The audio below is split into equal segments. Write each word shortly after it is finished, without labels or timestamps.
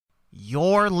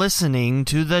You're listening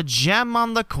to the Gem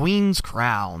on the Queen's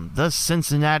Crown, the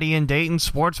Cincinnati and Dayton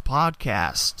Sports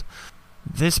Podcast.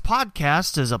 This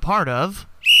podcast is a part of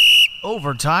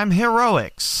Overtime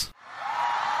Heroics.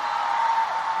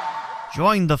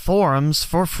 Join the forums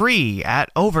for free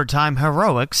at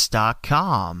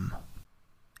overtimeheroics.com.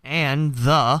 And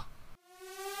the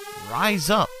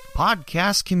Rise Up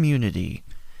Podcast Community,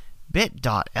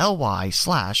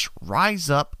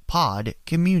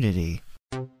 bit.ly/riseuppodcommunity.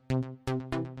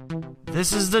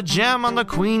 This is the Gem on the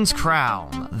Queen's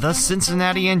Crown, the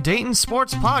Cincinnati and Dayton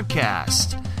Sports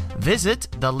Podcast. Visit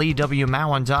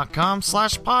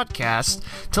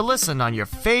theleewmowen.com/podcast to listen on your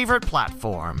favorite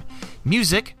platform.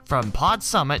 Music from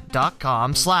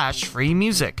podsummit.com/free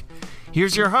music.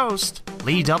 Here's your host,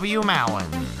 Lee W. Mowen.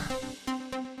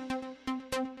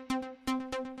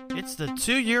 It's the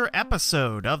 2-year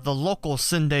episode of the local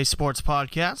Cinday Sports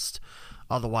Podcast,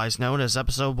 otherwise known as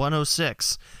episode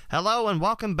 106. Hello and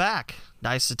welcome back.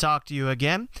 Nice to talk to you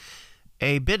again.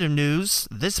 A bit of news,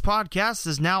 this podcast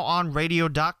is now on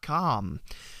radio.com.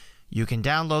 You can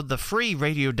download the free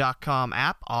radio.com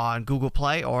app on Google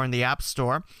Play or in the App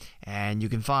Store, and you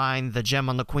can find the Gem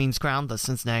on the Queen's Crown, the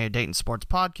Cincinnati and Dayton Sports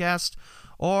Podcast,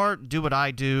 or do what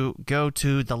I do, go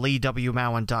to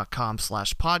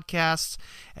theleewmowen.com/podcasts,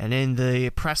 and in the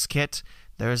press kit,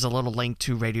 there's a little link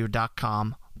to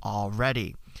radio.com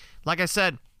already. Like I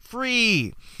said,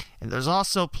 free! And there's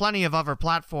also plenty of other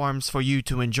platforms for you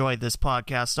to enjoy this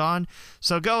podcast on,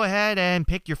 so go ahead and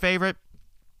pick your favorite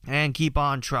and keep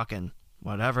on trucking,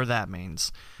 whatever that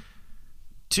means.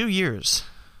 2 years.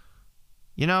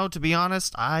 You know, to be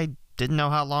honest, I didn't know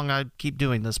how long I'd keep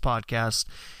doing this podcast.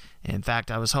 In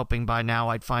fact, I was hoping by now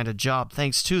I'd find a job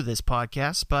thanks to this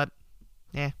podcast, but,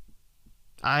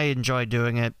 I enjoy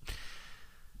doing it.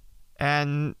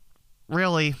 And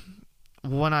really,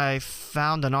 when I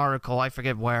found an article, I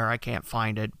forget where, I can't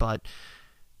find it, but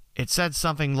it said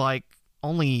something like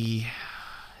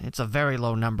it's a very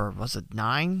low number. Was it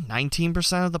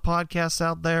 19% of the podcasts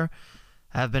out there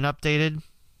have been updated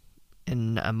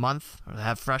in a month or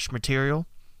have fresh material?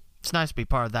 It's nice to be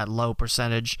part of that low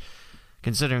percentage,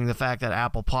 considering the fact that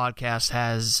Apple Podcasts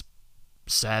has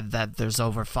said that there's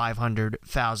over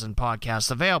 500,000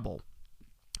 podcasts available.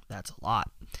 That's a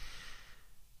lot.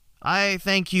 I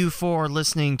thank you for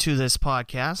listening to this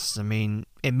podcast. I mean,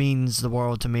 it means the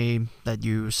world to me that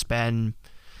you spend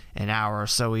an hour or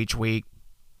so each week,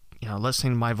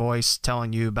 listening to my voice,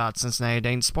 telling you about Cincinnati and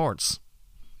Dayton sports.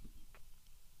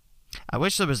 I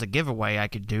wish there was a giveaway I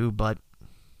could do, but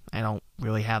I don't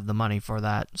really have the money for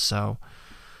that, so.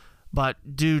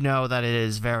 But do know that it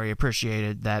is very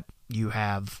appreciated that you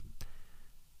have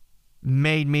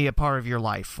made me a part of your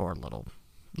life for a little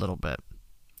bit.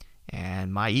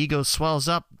 And my ego swells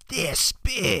up this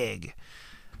big.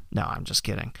 No, I'm just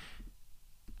kidding.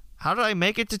 How did I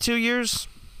make it to 2 years?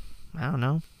 I don't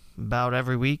know. About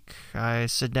every week, I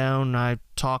sit down, I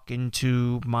talk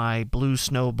into my Blue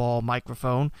Snowball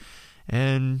microphone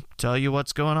and tell you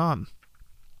what's going on.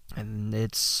 And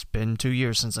it's been 2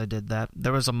 years since I did that.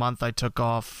 There was a month I took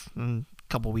off, a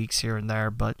couple weeks here and there,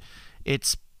 but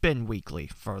it's been weekly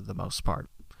for the most part.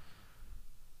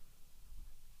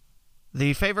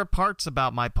 The favorite parts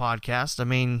about my podcast,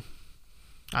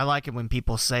 I like it when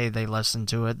people say they listen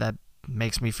to it. That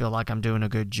makes me feel like I'm doing a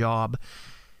good job.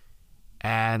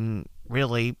 And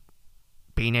really,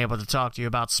 being able to talk to you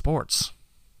about sports.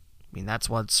 That's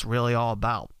what it's really all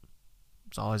about.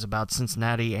 It's always about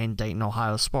Cincinnati and Dayton,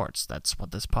 Ohio sports. That's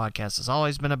what this podcast has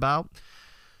always been about.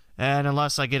 And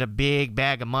unless I get a big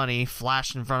bag of money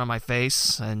flashed in front of my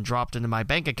face and dropped into my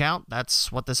bank account,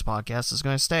 that's what this podcast is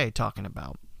going to stay talking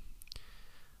about.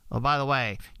 Oh, by the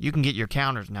way, you can get your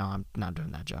counters. No, I'm not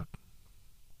doing that joke.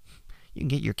 You can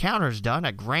get your counters done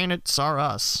at Granites R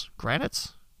Us.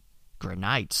 Granites?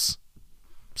 Granites.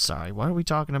 Sorry, what are we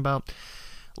talking about?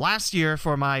 Last year,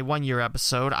 for my 1-year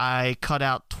episode, I cut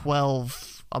out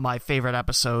 12 of my favorite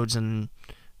episodes and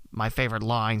my favorite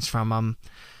lines from them.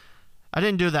 I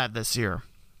didn't do that this year.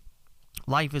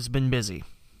 Life has been busy.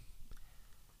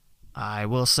 I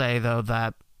will say, though,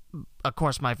 that, of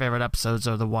course, my favorite episodes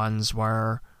are the ones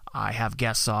where I have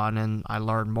guests on and I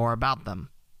learn more about them.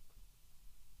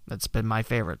 That's been my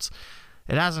favorites.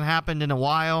 It hasn't happened in a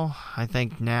while. I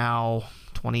think now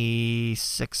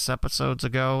 26 episodes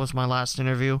ago was my last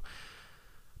interview.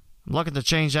 I'm looking to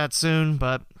change that soon,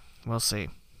 but we'll see.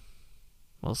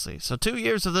 We'll see. So 2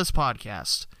 years of this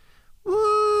podcast.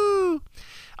 Woo!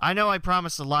 I know I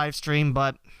promised a live stream,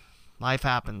 but life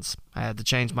happens. I had to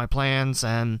change my plans,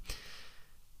 and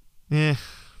the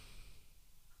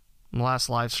last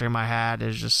live stream I had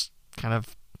is just kind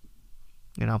of,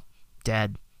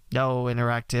 dead. no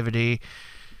interactivity.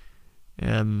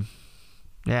 Yeah,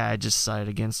 I just decided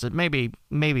against it.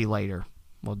 Maybe later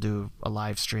we'll do a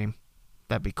live stream.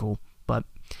 That'd be cool. But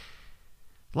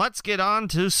let's get on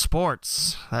to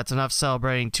sports. That's enough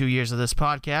celebrating 2 years of this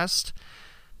podcast.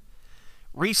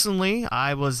 Recently,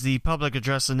 I was the public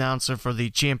address announcer for the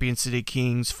Champion City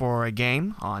Kings for a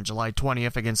game on July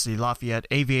 20th against the Lafayette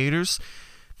Aviators.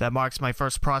 That marks my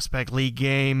first Prospect League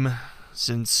game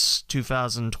since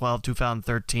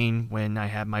 2012-2013 when I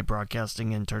had my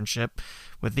broadcasting internship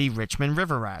with the Richmond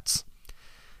River Rats.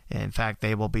 In fact,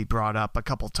 they will be brought up a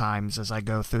couple times as I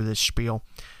go through this spiel.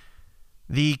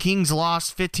 The Kings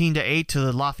lost 15-8 to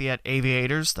the Lafayette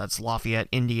Aviators. That's Lafayette,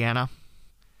 Indiana.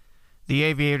 The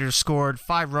Aviators scored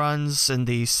 5 runs in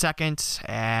the second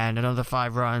and another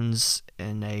 5 runs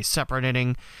in a separate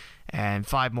inning and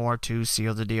 5 more to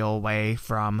seal the deal away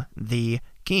from the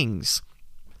Kings.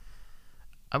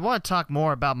 I want to talk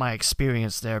more about my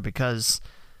experience there because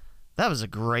that was a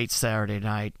great Saturday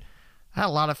night. I had a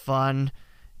lot of fun.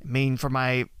 I mean, for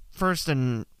my first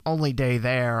and only day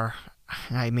there,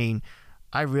 I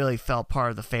really felt part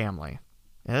of the family.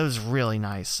 It was really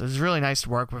nice. It was really nice to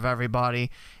work with everybody.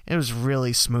 It was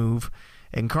really smooth.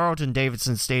 In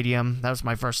Carlton-Davidson Stadium, that was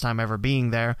my first time ever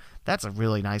being there. That's a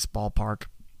really nice ballpark.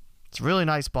 It's a really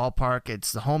nice ballpark.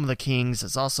 It's the home of the Kings.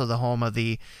 It's also the home of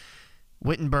the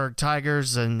Wittenberg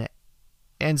Tigers in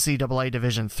NCAA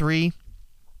Division III.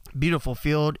 Beautiful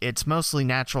field. It's mostly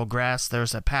natural grass.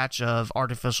 There's a patch of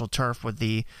artificial turf with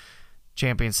the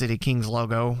Champion City Kings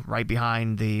logo right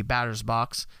behind the batter's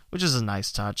box, which is a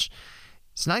nice touch.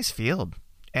 It's a nice field.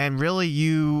 And really,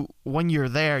 when you're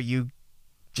there, you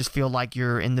just feel like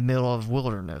you're in the middle of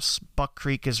wilderness. Buck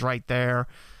Creek is right there.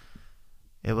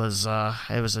 It was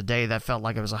a day that felt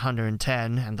like it was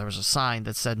 110, and there was a sign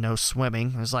that said no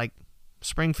swimming. It was like,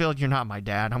 Springfield, you're not my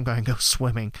dad. I'm going to go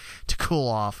swimming to cool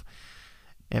off.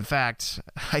 In fact,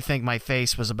 I think my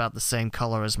face was about the same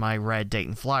color as my red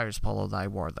Dayton Flyers polo that I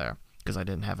wore there, because I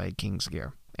didn't have a Kings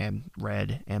gear. And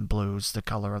red and blue is the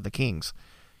color of the Kings.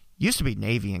 Used to be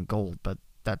navy and gold, but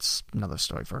that's another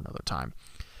story for another time.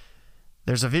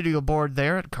 There's a video board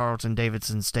there at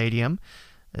Carlton-Davidson Stadium.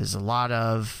 There's a lot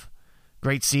of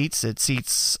great seats. It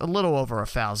seats a little over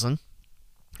 1,000.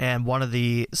 And one of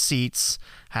the seats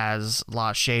has a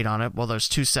lot of shade on it. Well, there's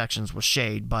 2 sections with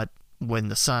shade, but when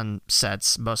the sun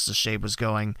sets, most of the shade was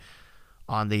going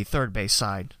on the third base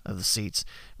side of the seats.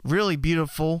 Really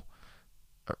beautiful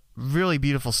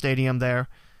stadium there.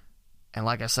 And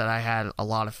like I said, I had a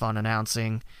lot of fun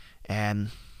announcing, and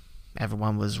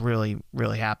everyone was really,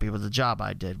 really happy with the job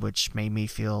I did, which made me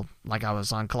feel like I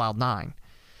was on cloud 9.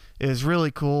 It was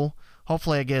really cool.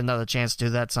 Hopefully I get another chance to do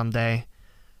that someday.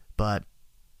 But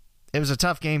it was a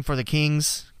tough game for the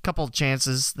Kings. A couple of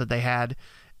chances that they had.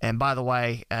 And by the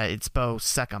way, it's Bo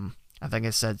Seckham. I think I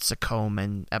said Secombe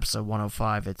in episode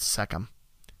 105. It's Seckham.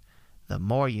 The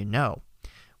more you know.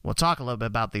 We'll talk a little bit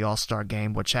about the All-Star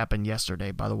game, which happened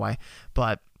yesterday, by the way.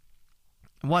 But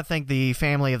I want to thank the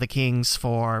family of the Kings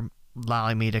for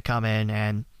allowing me to come in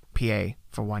and PA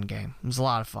for one game. It was a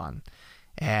lot of fun.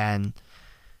 And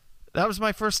that was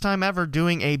my first time ever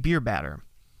doing a beer batter.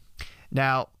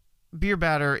 Now, beer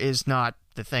batter is not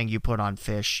the thing you put on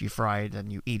fish, you fry it,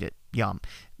 and you eat it. Yum.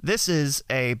 This is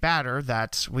a batter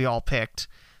that we all picked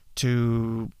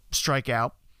to strike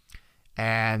out.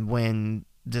 And when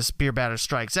this beer batter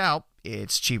strikes out,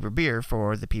 it's cheaper beer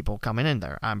for the people coming in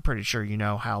there. I'm pretty sure you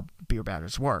know how beer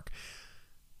batters work.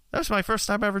 That was my first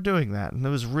time ever doing that, and it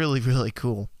was really, really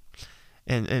cool.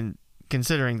 And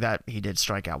considering that he did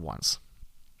strike out once.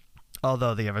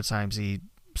 Although the other times he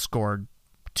scored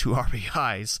 2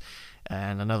 RBIs,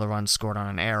 and another run scored on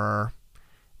an error,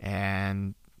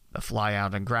 and a fly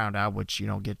out and ground out, which you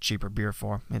don't get cheaper beer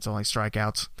for. It's only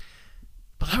strikeouts.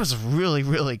 But that was really,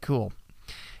 really cool.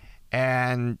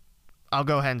 And I'll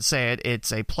go ahead and say it.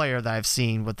 It's a player that I've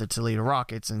seen with the Toledo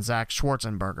Rockets in Zach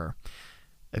Schwarzenberger.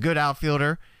 A good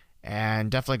outfielder,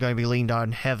 and definitely going to be leaned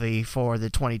on heavy for the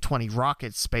 2020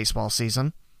 Rockets baseball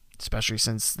season, especially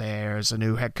since there's a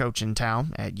new head coach in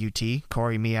town at UT.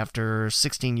 Corey Mee, after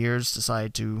 16 years,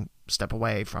 decided to step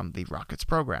away from the Rockets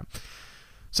program.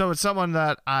 So it's someone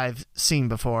that I've seen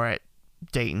before at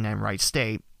Dayton and Wright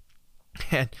State.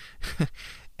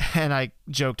 And I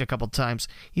joked a couple times,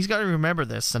 he's got to remember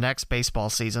this the next baseball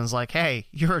season. It's like, hey,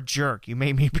 you're a jerk. You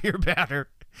made me beer batter.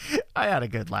 I had a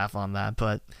good laugh on that.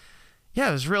 But, yeah,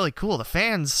 it was really cool. The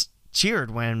fans cheered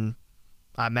when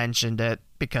I mentioned it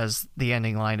because the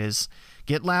ending line is,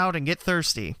 get loud and get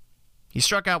thirsty. He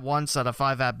struck out once out of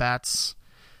 5 at-bats.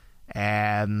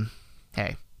 And,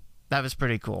 hey, that was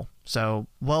pretty cool. So,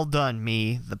 well done,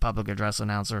 me, the public address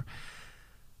announcer.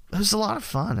 it was a lot of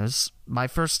fun. It was my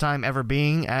first time ever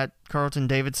being at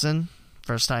Carleton-Davidson.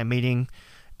 First time meeting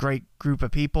a great group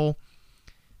of people.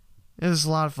 It was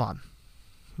a lot of fun.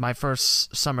 My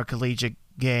first summer collegiate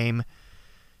game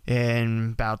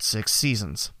in about 6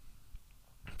 seasons.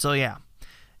 So yeah,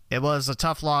 it was a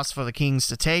tough loss for the Kings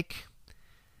to take,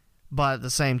 but at the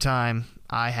same time,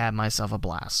 I had myself a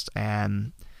blast.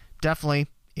 And definitely,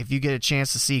 if you get a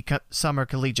chance to see summer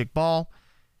collegiate ball,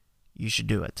 you should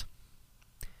do it.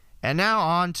 And now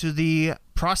on to the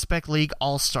Prospect League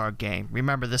All-Star Game.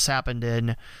 Remember, this happened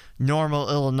in Normal,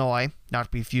 Illinois, not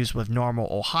to be confused with Normal,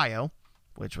 Ohio,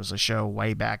 which was a show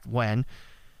way back when.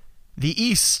 The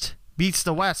East beats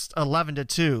the West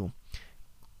 11-2.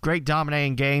 Great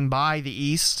dominating game by the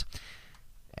East,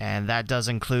 and that does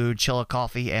include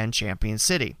Chillicothe and Champion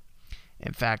City.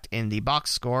 In fact, in the box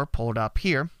score pulled up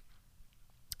here,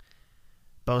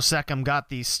 Bo Seckham got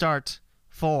the start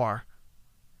for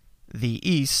the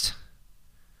East,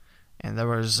 and there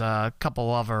was a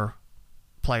couple other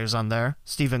players on there.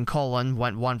 Stephen Colon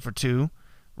went 1 for 2,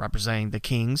 representing the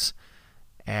Kings,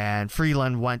 and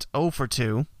Freeland went 0 for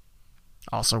 2,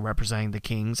 also representing the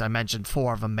Kings. I mentioned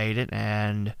 4 of them made it,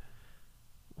 and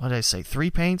what did I say, 3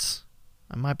 paints?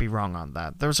 I might be wrong on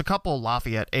that. There was a couple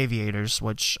Lafayette Aviators,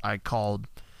 which I called,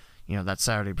 that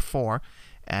Saturday before,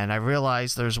 and I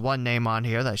realized there's one name on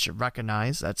here that I should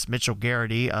recognize. That's Mitchell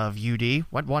Garrity of UD.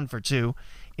 Went 1 for 2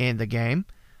 in the game.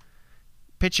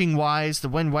 Pitching-wise, the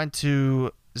win went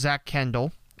to Zach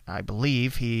Kendall. I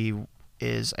believe he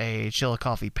is a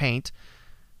Chillicothe Paint.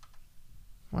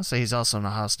 I want to say he's also an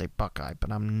Ohio State Buckeye,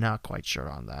 but I'm not quite sure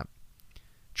on that.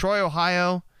 Troy,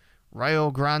 Ohio,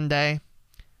 Rio Grande.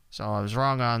 So I was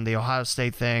wrong on the Ohio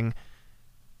State thing.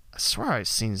 I swear I've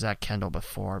seen Zach Kendall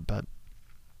before, but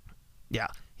yeah,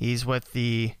 he's with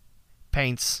the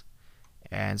Paints,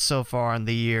 and so far in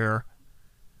the year,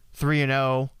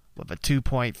 3-0 with a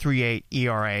 2.38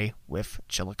 ERA with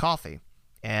Chillicothe,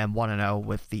 and 1-0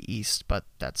 with the East, but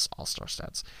that's all-star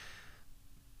stats.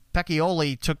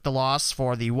 Pecchioli took the loss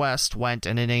for the West, went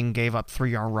an inning, gave up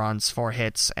 3 earned runs, 4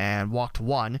 hits, and walked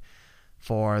 1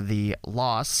 for the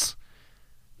loss.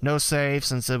 No save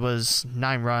since it was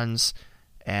 9 runs,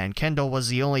 and Kendall was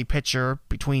the only pitcher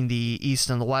between the East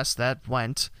and the West that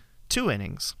went 2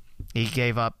 innings.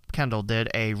 Kendall did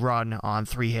a run on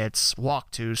 3 hits,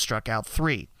 walked 2, struck out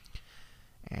 3.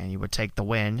 And he would take the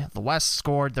win. The West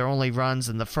scored their only runs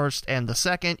in the first and the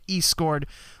second. East scored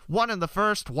 1 in the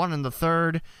first, 1 in the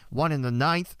third, 1 in the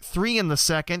ninth, 3 in the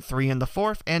second, 3 in the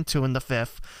fourth, and 2 in the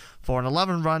fifth, for an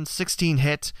 11-run,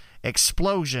 16-hit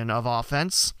explosion of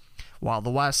offense, while the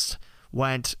West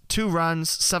went 2 runs,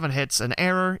 7 hits, an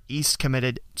error. East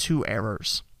committed 2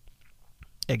 errors.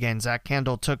 Again, Zach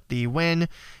Kendall took the win,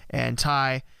 and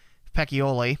Ty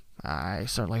Pecchioli, I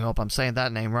certainly hope I'm saying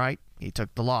that name right, he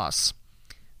took the loss.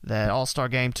 The All-Star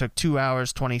Game took 2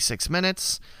 hours, 26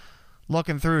 minutes.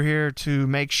 Looking through here to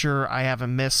make sure I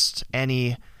haven't missed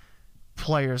any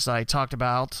players that I talked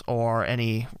about, or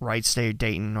any Wright State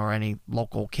Dayton or any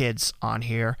local kids on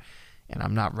here, and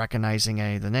I'm not recognizing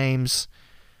any of the names.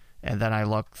 And then I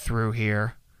look through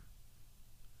here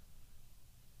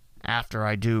after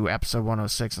I do episode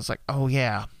 106, it's like, oh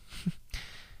yeah,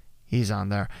 he's on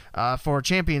there. For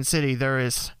Champion City, there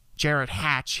is Jarrett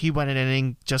Hatch. He went in an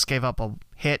inning, just gave up a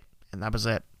hit, and that was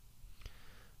it.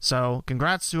 So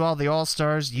congrats to all the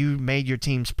All-Stars. You made your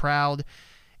teams proud,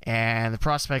 and the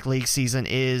Prospect League season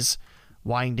is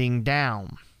winding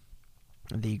down.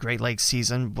 The Great Lakes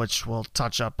season, which we'll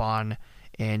touch up on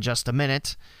in just a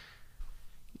minute.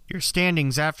 Your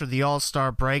standings after the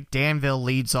All-Star break, Danville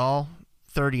leads all,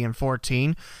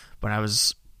 30-14. When I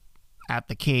was at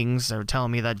the Kings, they were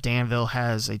telling me that Danville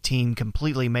has a team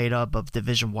completely made up of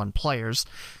Division I players,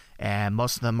 and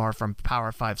most of them are from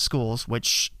Power 5 schools,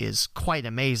 which is quite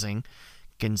amazing,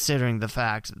 considering the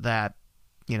fact that,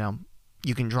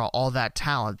 you can draw all that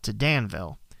talent to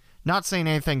Danville. Not saying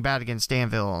anything bad against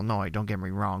Danville, Illinois, don't get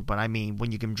me wrong, but I mean,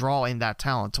 when you can draw in that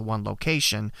talent to one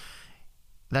location,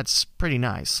 that's pretty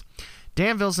nice.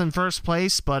 Danville's in first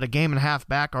place, but a game and a half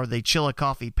back are the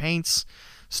Chillicothe Paints.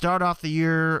 Start off the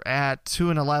year at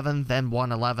 2-11, then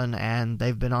 1-11, and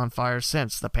they've been on fire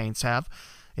since, the Paints have.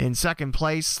 In second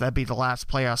place, that'd be the last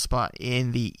playoff spot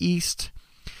in the East.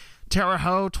 Terre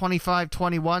Haute,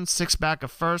 25-21, 6 back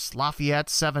of first. Lafayette,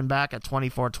 7 back at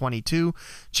 24-22.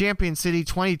 Champion City,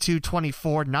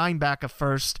 22-24, 9 back of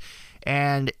first.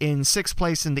 And in 6th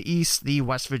place in the East, the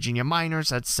West Virginia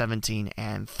Miners at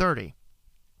 17-30.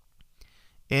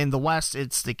 In the West,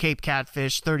 it's the Cape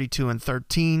Catfish,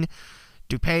 32-13.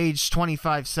 DuPage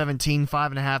 25-17,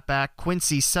 5.5 back.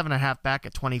 Quincy 7.5 back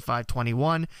at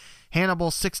 25-21.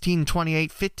 Hannibal 16-28,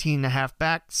 15.5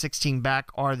 back. 16 back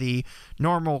are the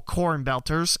normal Corn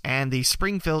Belters, and the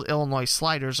Springfield, Illinois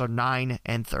Sliders are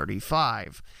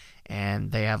 9-35.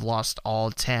 And they have lost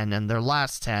all 10, and their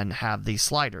last 10 have the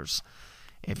Sliders.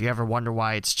 If you ever wonder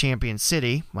why it's Champion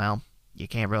City, well, you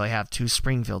can't really have two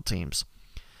Springfield teams.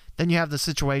 Then you have the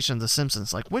situation of the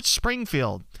Simpsons, like, which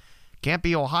Springfield? Can't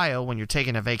be Ohio when you're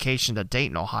taking a vacation to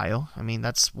Dayton, Ohio. I mean,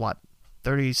 that's,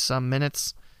 30-some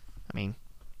minutes? I mean,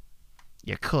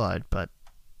 you could, but,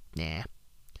 nah.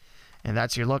 And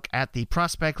that's your look at the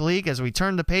Prospect League as we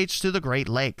turn the page to the Great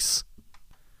Lakes.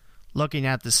 Looking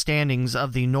at the standings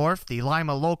of the North, the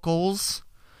Lima Locals.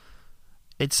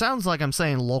 It sounds like I'm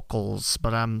saying locals,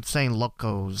 but I'm saying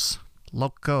locos.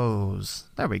 Locos.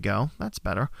 There we go. That's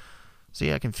better.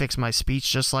 See, I can fix my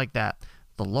speech just like that.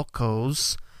 The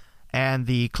Locos and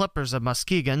the Clippers of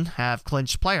Muskegon have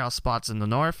clinched playoff spots in the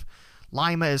North.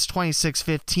 Lima is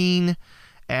 26-15,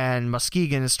 and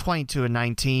Muskegon is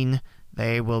 22-19.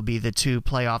 They will be the two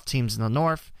playoff teams in the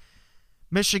North.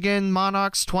 Michigan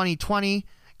Monarchs 2020,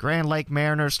 Grand Lake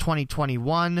Mariners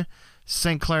 2021,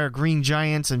 St. Clair Green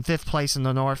Giants in 5th place in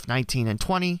the North,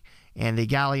 19-20, and the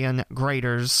Galleon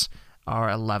Graders are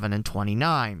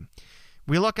 11-29.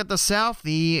 We look at the South,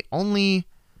 the only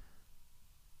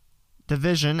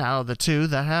division out of the two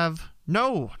that have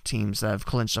no teams that have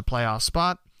clinched a playoff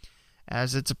spot,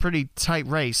 as it's a pretty tight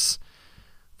race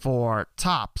for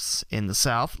tops in the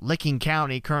South. Licking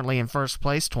County currently in first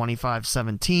place,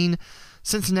 25-17.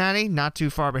 Cincinnati not too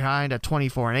far behind at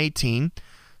 24-18.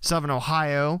 Southern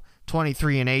Ohio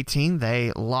 23-18.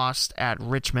 They lost at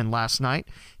Richmond last night.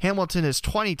 Hamilton is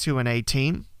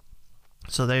 22-18.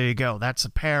 So there you go. That's a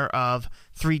pair of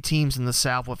three teams in the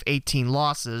South with 18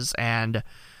 losses, and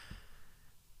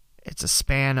it's a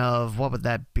span of, what would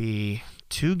that be,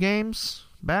 2 games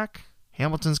back?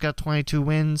 Hamilton's got 22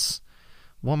 wins,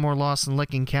 1 more loss in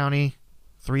Licking County,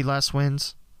 3 less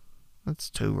wins. That's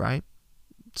 2, right?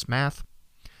 It's math.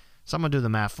 Someone do the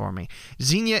math for me.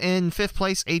 Xenia in 5th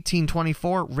place,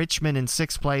 18-24. Richmond in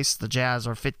 6th place. The Jazz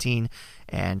are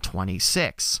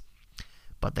 15-26.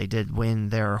 But they did win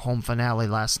their home finale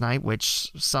last night,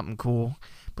 which is something cool.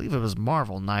 I believe it was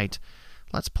Marvel Night.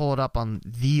 Let's pull it up on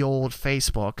the old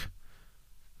Facebook.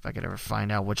 If I could ever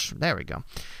find out which... There we go.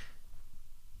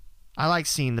 I like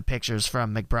seeing the pictures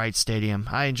from McBride Stadium.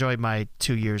 I enjoyed my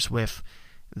 2 years with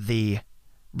the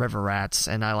River Rats,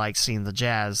 and I like seeing the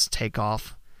Jazz take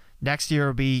off. Next year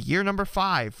will be year number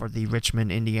 5 for the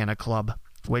Richmond, Indiana club,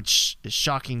 which is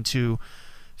shocking to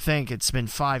think it's been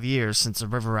 5 years since the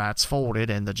River Rats folded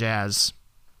and the Jazz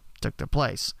took their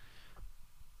place.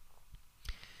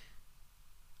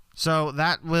 So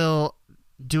that will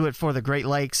do it for the Great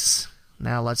Lakes.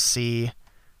 Now let's see,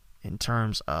 in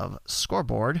terms of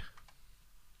scoreboard,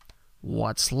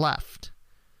 what's left.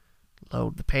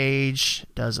 Load the page,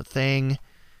 does a thing,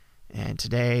 and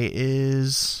today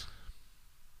is...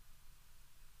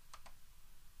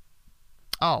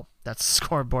 Oh, that's the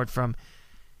scoreboard from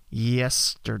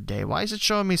yesterday. Why is it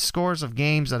showing me scores of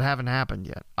games that haven't happened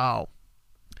yet? Oh.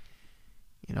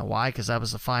 You know why? Because that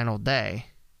was the final day.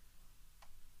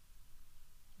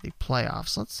 The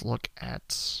playoffs. Let's look at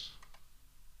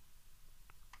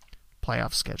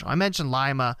playoff schedule. I mentioned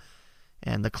Lima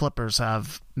and the Clippers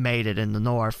have made it in the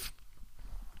North.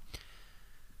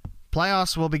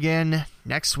 Playoffs will begin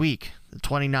next week, the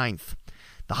 29th.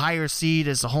 The higher seed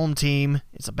is the home team.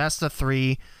 It's a best of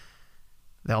 3.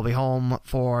 They'll be home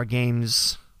for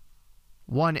games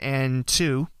 1 and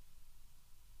 2.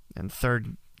 And the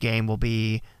third game will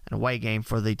be an away game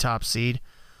for the top seed.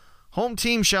 Home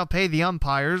team shall pay the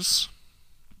umpires.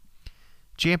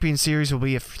 Champion Series will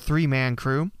be a 3-man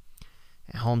crew.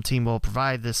 And home team will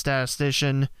provide the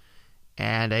statistician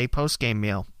and a post-game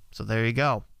meal. So there you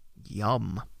go.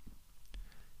 Yum.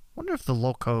 Wonder if the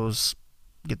Locos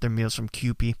get their meals from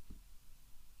Kewpie.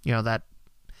 You know, that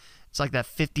it's like that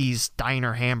 50s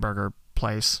diner hamburger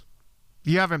place.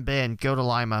 If you haven't been, go to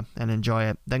Lima and enjoy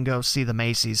it. Then go see the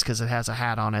Macy's because it has a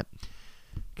hat on it.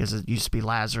 Because it used to be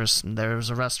Lazarus and there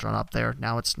was a restaurant up there.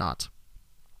 Now it's not.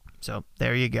 So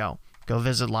there you go. Go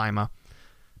visit Lima.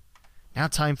 Now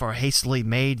time for a hastily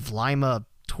made Lima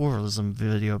tourism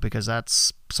video because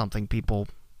that's something people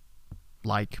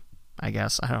like. I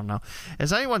guess. I don't know.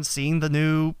 Has anyone seen the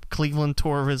new Cleveland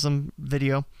tourism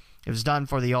video? It was done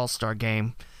for the All-Star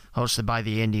game, hosted by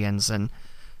the Indians, and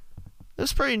it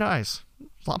was pretty nice.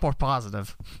 A lot more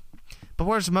positive. But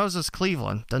where's Moses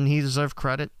Cleveland? Doesn't he deserve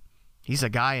credit? He's a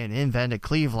guy who invented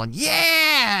Cleveland.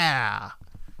 Yeah!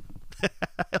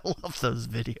 I love those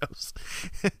videos.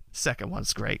 Second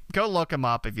one's great. Go look him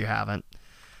up if you haven't.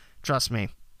 Trust me,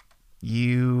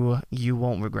 you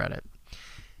won't regret it.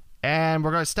 And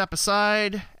we're going to step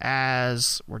aside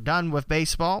as we're done with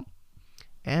baseball,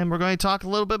 and we're going to talk a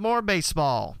little bit more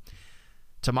baseball.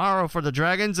 Tomorrow for the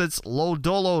Dragons, it's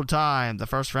Lodolo time, the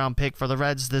first-round pick for the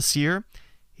Reds this year.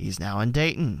 He's now in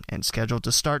Dayton and scheduled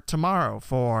to start tomorrow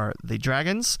for the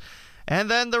Dragons.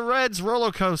 And then the Reds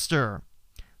roller coaster.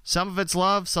 Some of it's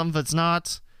love, some of it's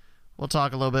not. We'll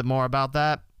talk a little bit more about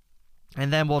that.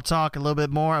 And then we'll talk a little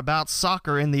bit more about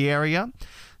soccer in the area.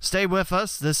 Stay with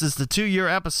us. This is the 2-year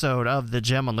episode of the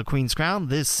Gem on the Queen's Crown,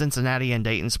 this Cincinnati and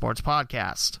Dayton Sports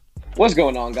Podcast. What's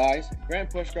going on, guys?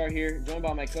 Grant Pushkar here, joined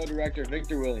by my co-director,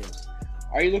 Victor Williams.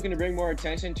 Are you looking to bring more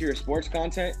attention to your sports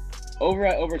content? Over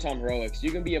at Overtime Heroics,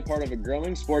 you can be a part of a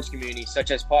growing sports community such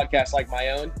as podcasts like my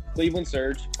own, Cleveland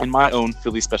Surge, and my own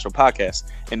Philly Special Podcast.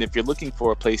 And if you're looking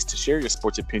for a place to share your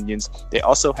sports opinions, they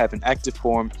also have an active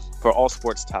forum for all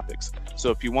sports topics. So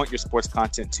if you want your sports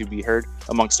content to be heard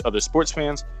amongst other sports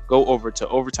fans, go over to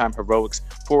Overtime Heroics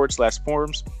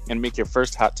 /forums and make your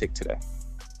first hot take today.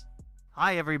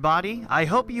 Hi, everybody. I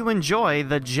hope you enjoy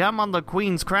the Gem on the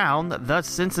Queen's Crown, the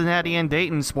Cincinnati and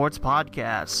Dayton Sports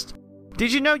Podcast.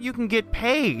 Did you know you can get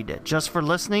paid just for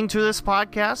listening to this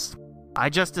podcast? I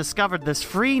just discovered this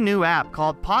free new app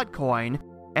called Podcoin,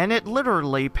 and it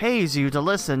literally pays you to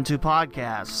listen to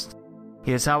podcasts.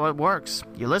 Here's how it works.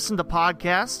 You listen to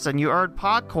podcasts and you earn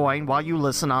Podcoin while you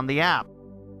listen on the app.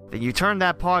 Then you turn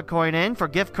that Podcoin in for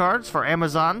gift cards for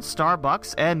Amazon,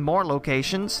 Starbucks, and more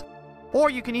locations. Or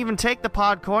you can even take the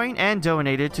Podcoin and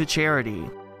donate it to charity.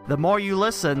 The more you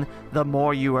listen, the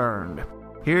more you earn.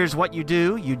 Here's what you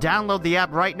do. You download the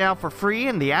app right now for free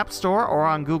in the App Store or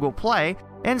on Google Play,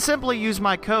 and simply use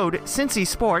my code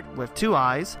CincySport with 2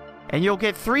 I's, and you'll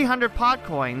get 300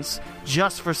 Podcoins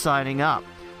just for signing up.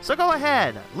 So go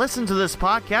ahead, listen to this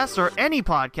podcast or any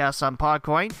podcast on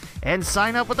Podcoin, and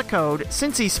sign up with the code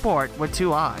CincySport with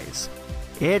 2 I's.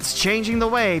 It's changing the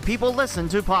way people listen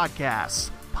to podcasts.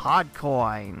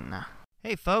 Podcoin.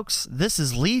 Hey folks, this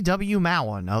is Lee W.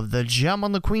 Mowen of the Gem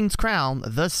on the Queen's Crown,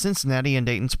 the Cincinnati and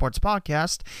Dayton Sports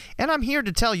Podcast, and I'm here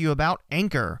to tell you about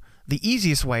Anchor, the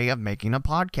easiest way of making a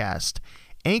podcast.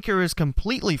 Anchor is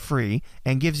completely free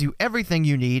and gives you everything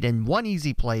you need in one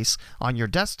easy place on your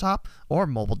desktop or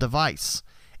mobile device.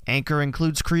 Anchor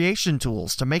includes creation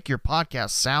tools to make your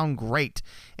podcast sound great,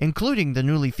 including the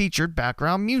newly featured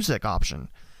background music option.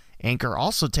 Anchor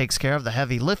also takes care of the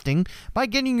heavy lifting by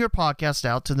getting your podcast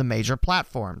out to the major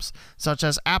platforms, such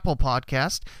as Apple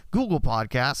Podcast, Google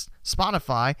Podcast,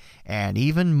 Spotify, and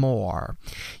even more.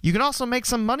 You can also make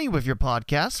some money with your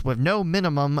podcast with no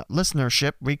minimum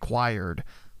listenership required.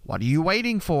 What are you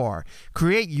waiting for?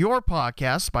 Create your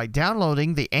podcast by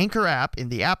downloading the Anchor app in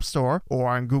the App Store or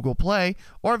on Google Play,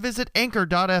 or visit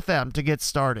Anchor.fm to get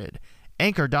started.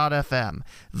 Anchor.fm,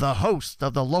 the host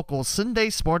of the local Sunday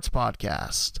Sports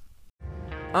Podcast.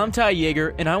 I'm Ty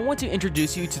Yeager, and I want to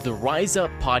introduce you to the Rise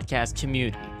Up podcast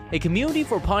community, a community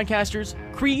for podcasters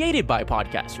created by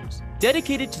podcasters,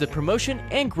 dedicated to the promotion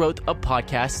and growth of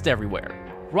podcasts everywhere.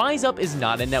 Rise Up is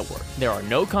not a network. There are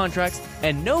no contracts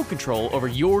and no control over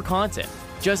your content.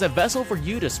 Just a vessel for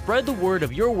you to spread the word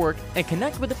of your work and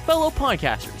connect with fellow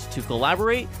podcasters to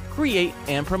collaborate, create,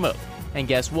 and promote. And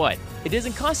guess what? It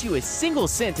doesn't cost you a single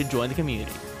cent to join the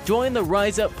community. Join the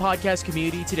Rise Up podcast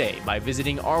community today by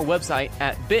visiting our website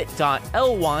at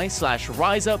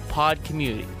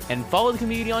bit.ly/riseuppodcommunity and follow the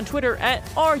community on Twitter at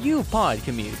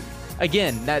RUPodCommunity.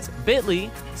 Again, that's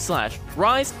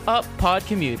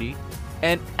bit.ly/riseuppodcommunity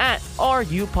and at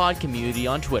RUPodCommunity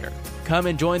on Twitter. Come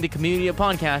and join the community of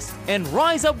podcasts and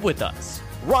rise up with us.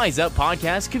 Rise Up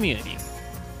Podcast Community.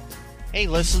 Hey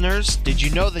listeners, did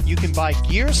you know that you can buy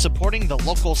gear supporting the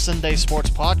local Sunday Sports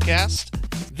Podcast?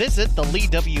 Visit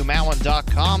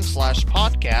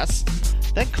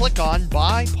theleewmowen.com/podcasts, then click on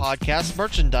Buy Podcast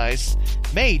Merchandise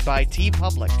made by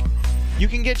TeePublic. You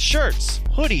can get shirts,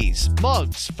 hoodies,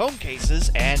 mugs, phone cases,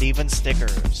 and even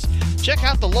stickers. Check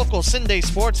out the local Sunday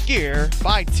Sports gear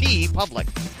by TeePublic.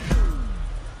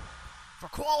 For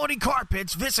quality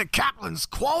carpets, visit Kaplan's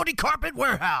Quality Carpet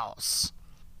Warehouse.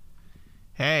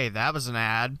 Hey, that was an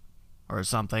ad. Or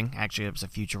something. Actually, it was a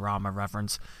Futurama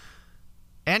reference.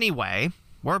 Anyway,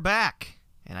 we're back.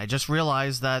 And I just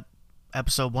realized that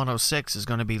episode 106 is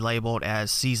going to be labeled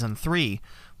as Season 3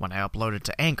 when I upload it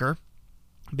to Anchor,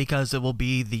 because it will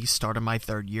be the start of my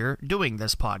 3rd year doing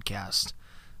this podcast.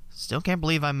 Still can't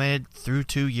believe I made it through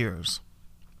 2 years.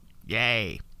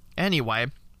 Yay. Anyway,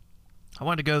 I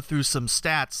want to go through some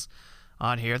stats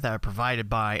on here that are provided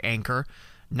by Anchor.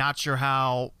 Not sure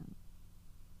how,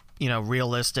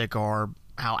 realistic or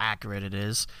how accurate it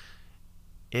is.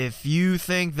 If you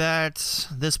think that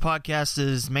this podcast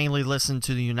is mainly listened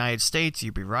to the United States,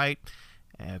 you'd be right.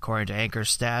 According to Anchor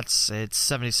stats, it's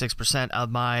 76% of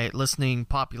my listening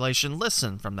population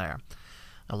listen from there.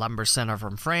 11% are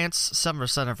from France,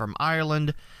 7% are from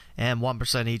Ireland, and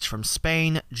 1% each from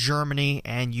Spain, Germany,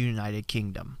 and United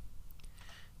Kingdom.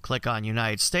 Click on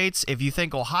United States. If you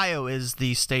think Ohio is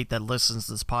the state that listens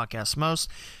to this podcast most,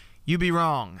 you'd be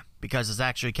wrong, because it's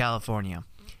actually California.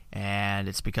 And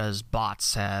it's because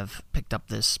bots have picked up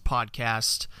this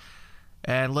podcast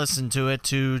and listened to it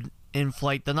to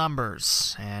inflate the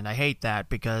numbers. And I hate that,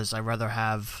 because I'd rather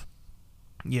have,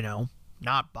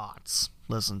 not bots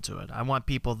listen to it. I want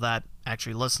people that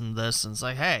actually listen to this and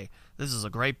say, hey, this is a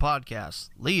great podcast.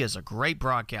 Lee is a great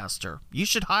broadcaster. You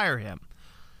should hire him.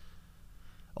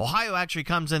 Ohio actually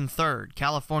comes in third.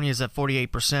 California is at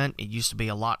 48%. It used to be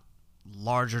a lot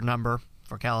larger number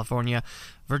for California.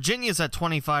 Virginia's at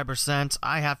 25%.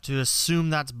 I have to assume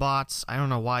that's bots. I don't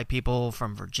know why people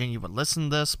from Virginia would listen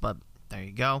to this, but there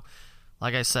you go.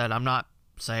 Like I said, I'm not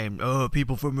saying,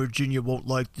 people from Virginia won't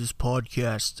like this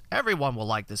podcast. Everyone will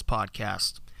like this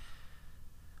podcast.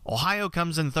 Ohio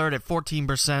comes in third at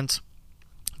 14%,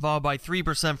 followed by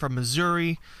 3% from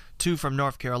Missouri, 2% from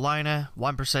North Carolina,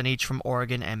 1% each from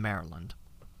Oregon and Maryland.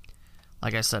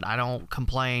 Like I said, I don't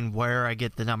complain where I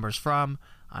get the numbers from.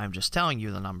 I'm just telling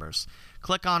you the numbers.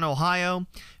 Click on Ohio.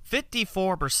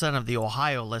 54% of the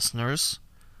Ohio listeners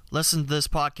listen to this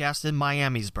podcast in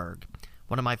Miamisburg,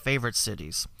 one of my favorite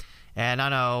cities. And I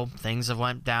know things have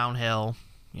went downhill,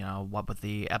 what with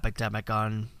the epidemic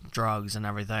on drugs and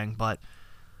everything, but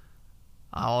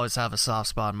I always have a soft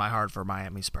spot in my heart for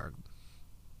Miamisburg.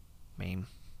 I mean,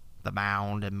 the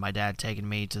Mound, and my dad taking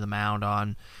me to the Mound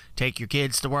on Take Your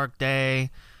Kids to Work Day,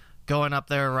 going up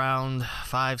there around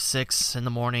 5, 6 in the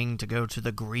morning to go to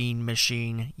the Green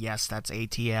Machine. Yes, that's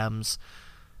ATMs.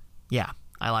 Yeah,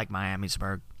 I like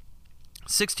Miamisburg.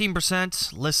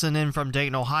 16% listen in from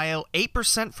Dayton, Ohio.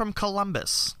 8% from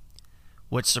Columbus,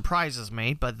 which surprises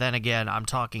me. But then again, I'm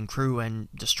talking Crew and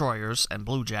Destroyers and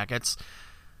Blue Jackets,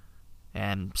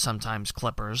 and sometimes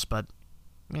Clippers. But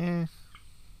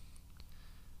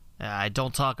I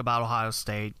don't talk about Ohio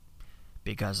State,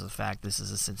 because of the fact this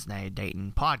is a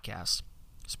Cincinnati-Dayton podcast,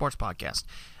 sports podcast.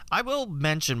 I will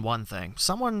mention one thing.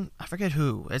 Someone, I forget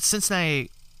who, it's Cincinnati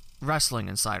Wrestling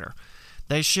Insider.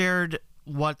 They shared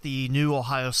what the new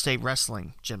Ohio State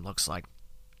wrestling gym looks like.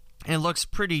 And it looks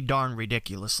pretty darn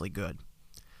ridiculously good.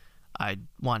 I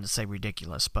wanted to say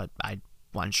ridiculous, but I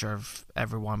wasn't sure if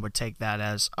everyone would take that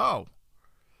as, oh,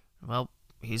 well,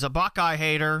 he's a Buckeye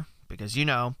hater, because,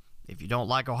 if you don't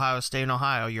like Ohio State and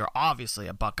Ohio, you're obviously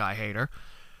a Buckeye hater.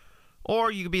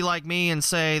 Or you could be like me and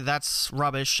say, that's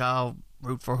rubbish, I'll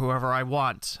root for whoever I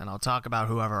want, and I'll talk about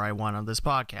whoever I want on this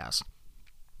podcast.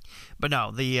 But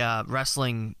no, the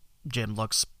wrestling gym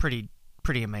looks pretty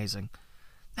amazing.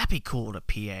 That'd be cool to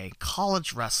PA.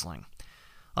 College wrestling.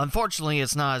 Unfortunately,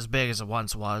 it's not as big as it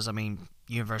once was. I mean,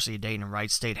 University of Dayton and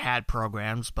Wright State had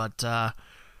programs, but I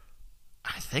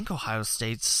think Ohio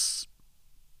State's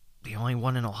the only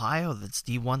one in Ohio that's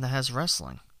D1 that has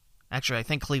wrestling. Actually, I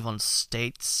think Cleveland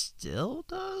State still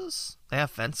does. They have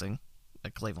fencing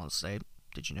at Cleveland State.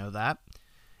 Did you know that?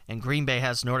 And Green Bay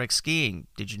has Nordic skiing.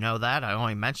 Did you know that? I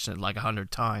only mentioned it like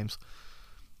 100 times.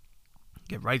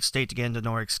 Get Wright State to get into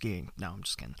Nordic skiing. No, I'm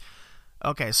just kidding.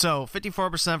 Okay, so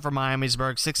 54% from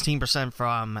Miamisburg, 16%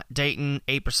 from Dayton,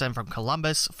 8% from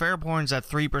Columbus, Fairborn's at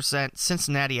 3%,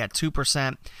 Cincinnati at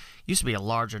 2%. Used to be a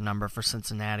larger number for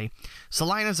Cincinnati.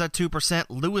 Salina's at 2%,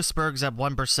 Lewisburg's at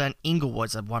 1%,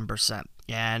 Inglewood's at 1%.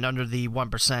 And under the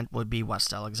 1% would be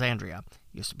West Alexandria.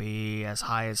 Used to be as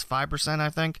high as 5%, I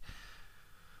think.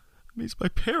 It means my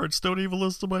parents don't even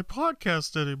listen to my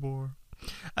podcast anymore.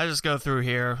 I just go through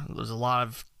here. There's a lot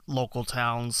of local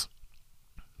towns.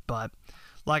 But,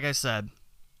 like I said,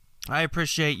 I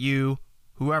appreciate you,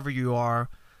 whoever you are,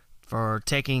 for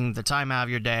taking the time out of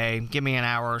your day. Give me an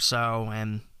hour or so,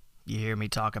 and you hear me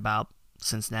talk about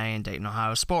Cincinnati and Dayton,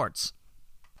 Ohio sports.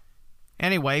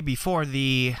 Anyway, before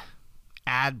the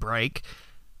ad break,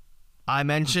 I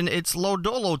mentioned it's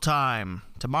Lodolo time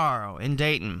tomorrow in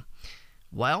Dayton.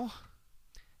 Well,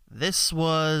 this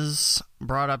was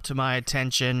brought up to my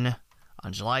attention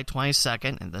on July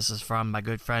 22nd, and this is from my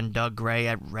good friend Doug Gray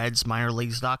at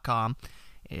RedsMinorLeagues.com.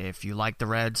 If you like the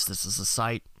Reds, this is the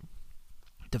site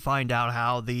to find out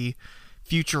how the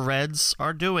future Reds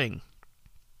are doing.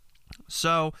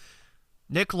 So,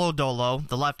 Nick Lodolo,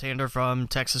 the left-hander from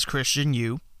Texas Christian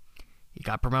U, he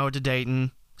got promoted to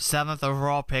Dayton, 7th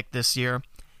overall pick this year,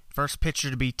 first pitcher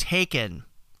to be taken,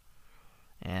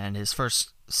 and his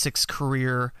first 6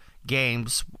 career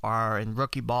games are in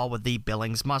rookie ball with the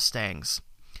Billings Mustangs.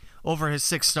 Over his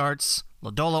 6 starts,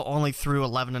 Lodolo only threw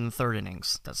 11 in the third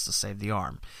innings. That's to save the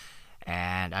arm.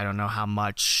 And I don't know how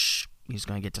much he's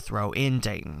going to get to throw in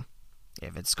Dayton.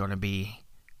 If it's going to be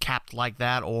capped like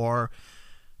that, or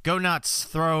go nuts,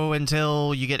 throw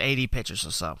until you get 80 pitches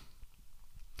or so.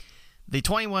 The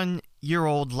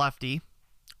 21-year-old lefty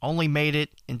only made it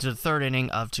into the third inning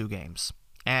of 2 games.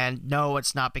 And no,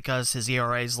 it's not because his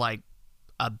ERA is like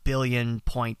 1.2 billion.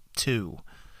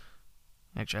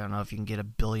 Actually, I don't know if you can get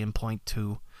 1.2 billion.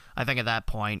 I think at that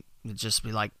point, it'd just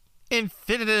be like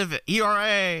infinitive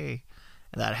ERA.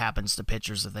 And that happens to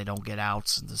pitchers if they don't get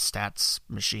outs. The stats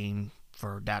machine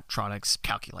for Datronics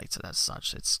calculates it as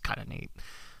such. It's kind of neat.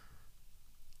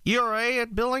 ERA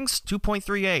at Billings,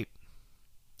 2.38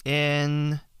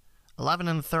 in 11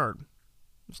 and a third.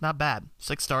 It's not bad.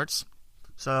 6 starts.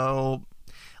 So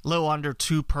a little under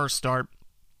 2 per start.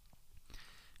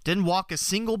 Didn't walk a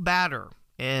single batter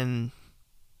in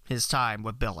his time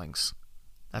with Billings.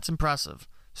 That's impressive.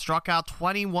 Struck out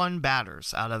 21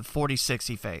 batters out of 46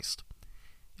 he faced.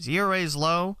 His ERA is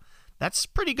low. That's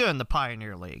pretty good in the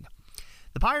Pioneer League.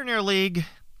 The Pioneer League,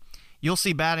 you'll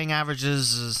see batting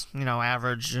averages,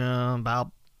 average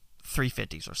about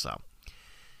 350s or so.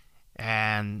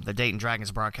 And the Dayton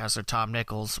Dragons broadcaster, Tom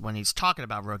Nichols, when he's talking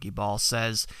about rookie ball,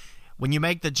 says when you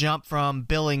make the jump from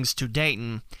Billings to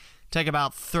Dayton, take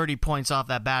about 30 points off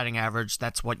that batting average.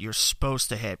 That's what you're supposed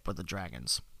to hit with the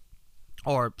Dragons.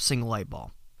 Or single A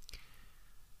ball.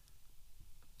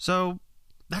 So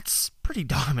that's pretty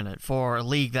dominant for a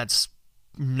league that's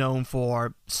known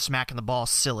for smacking the ball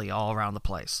silly all around the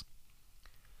place.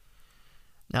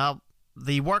 Now,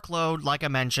 the workload, like I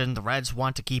mentioned, the Reds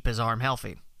want to keep his arm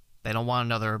healthy. They don't want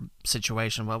another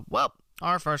situation where,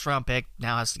 our first-round pick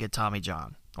now has to get Tommy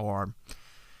John. Or,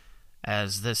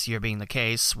 as this year being the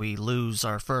case, we lose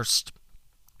our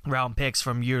first-round picks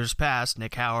from years past,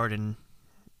 Nick Howard and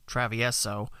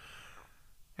Travieso.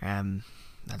 And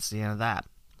that's the end of that.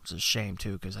 Which is a shame,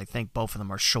 too, because I think both of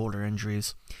them are shoulder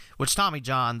injuries. Which Tommy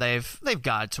John, they've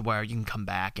got it to where you can come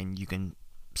back and you can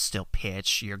still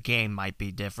pitch. Your game might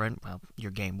be different. Well, your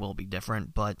game will be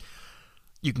different, but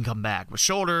you can come back. With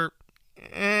shoulder,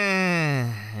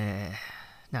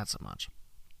 not so much.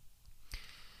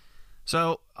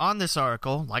 So, on this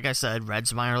article, like I said,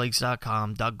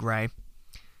 RedsMinorLeagues.com, Doug Gray,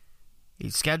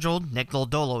 he's scheduled, Nick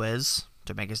Lodolo is,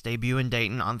 to make his debut in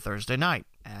Dayton on Thursday night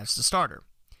as the starter.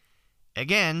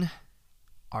 Again,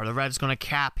 are the Reds going to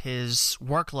cap his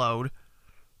workload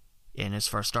in his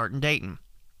first start in Dayton?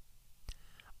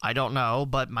 I don't know,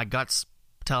 but my gut's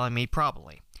telling me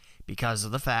probably, because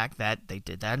of the fact that they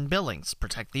did that in Billings,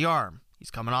 protect the arm.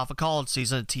 He's coming off a college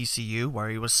season at TCU where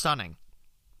he was stunning.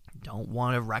 Don't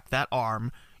want to wreck that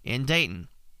arm in Dayton.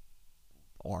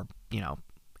 Or,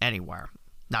 anywhere.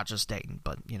 Not just Dayton,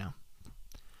 but,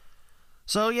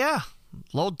 So, yeah,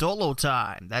 Lodolo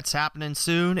time. That's happening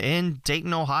soon in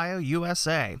Dayton, Ohio,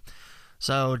 USA.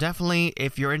 So definitely,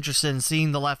 if you're interested in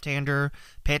seeing the left-hander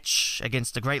pitch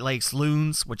against the Great Lakes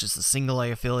Loons, which is the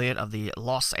single-A affiliate of the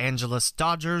Los Angeles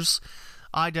Dodgers,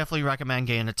 I definitely recommend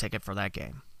getting a ticket for that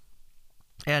game.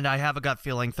 And I have a gut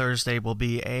feeling Thursday will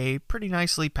be a pretty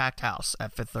nicely packed house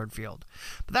at Fifth Third Field.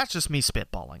 But that's just me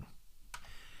spitballing.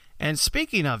 And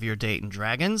speaking of your Dayton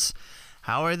Dragons,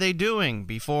 how are they doing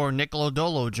before Nick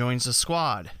Lodolo joins the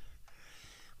squad?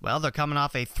 Well, they're coming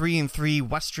off a 3-3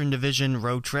 Western Division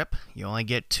road trip. You only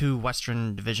get 2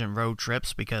 Western Division road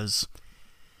trips because,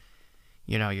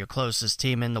 your closest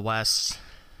team in the West,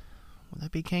 would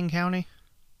that be King County?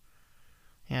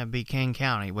 Yeah, it'd be King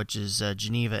County, which is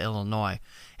Geneva, Illinois.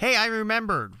 Hey, I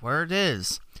remembered where it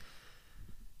is.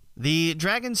 The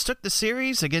Dragons took the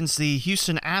series against the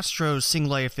Houston Astros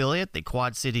single-A affiliate, the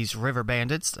Quad Cities River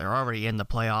Bandits. They're already in the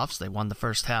playoffs. They won the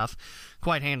first half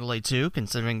quite handily, too,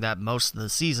 considering that most of the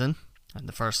season, in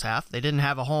the first half, they didn't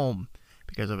have a home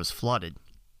because it was flooded.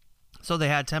 So they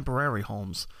had temporary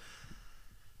homes.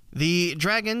 The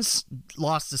Dragons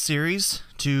lost the series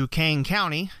to Kane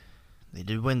County. They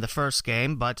did win the first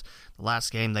game, but the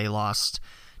last game they lost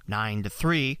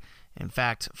 9-3. In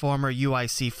fact, former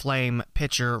UIC Flame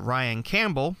pitcher Ryan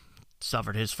Campbell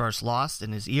suffered his first loss,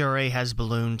 and his ERA has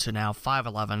ballooned to now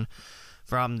 5.11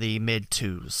 from the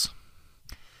mid-2s.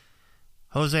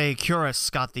 Jose Curis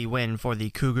got the win for the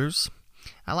Cougars.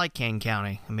 I like Kane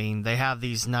County. I mean, they have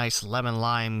these nice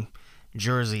lemon-lime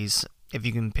jerseys. If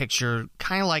you can picture,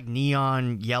 kind of like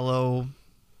neon yellow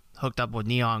hooked up with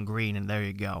neon green, and there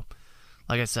you go.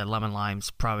 Like I said, lemon lime's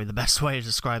probably the best way to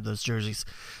describe those jerseys.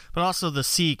 But also the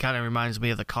C kind of reminds me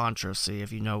of the Contra C,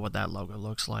 if you know what that logo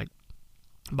looks like.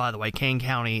 By the way, Kane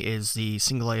County is the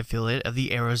single-A affiliate of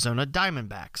the Arizona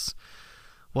Diamondbacks,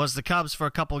 was the Cubs for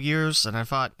a couple years, and I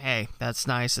thought, hey, that's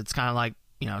nice. It's kind of like,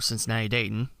 Cincinnati,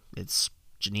 Dayton. It's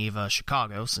Geneva,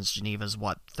 Chicago, since Geneva's,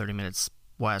 30 minutes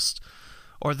west?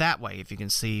 Or that way, if you can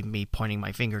see me pointing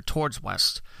my finger towards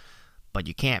west. But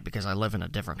you can't because I live in a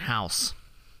different house.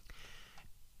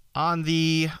 On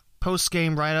the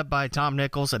post-game write-up by Tom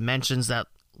Nichols, it mentions that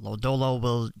Lodolo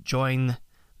will join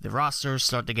the roster,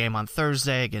 start the game on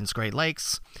Thursday against Great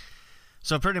Lakes.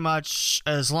 So pretty much,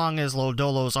 as long as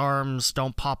Lodolo's arms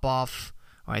don't pop off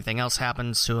or anything else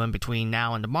happens to him between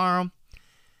now and tomorrow,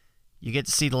 you get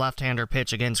to see the left-hander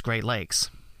pitch against Great Lakes.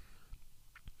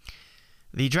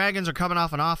 The Dragons are coming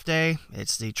off an off day.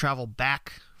 It's the travel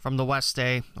back from the West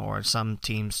day, or some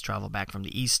teams travel back from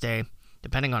the East day,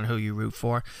 depending on who you root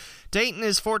for. Dayton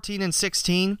is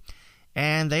 14-16,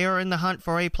 and they are in the hunt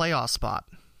for a playoff spot.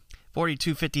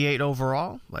 42-58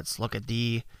 overall. Let's look at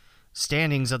the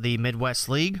standings of the Midwest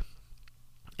League.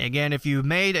 Again, if you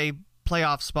made a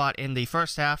playoff spot in the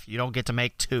first half, you don't get to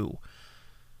make two.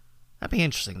 That'd be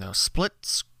interesting, though. Split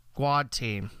squad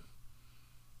team.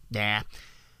 Nah.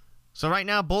 So right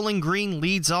now, Bowling Green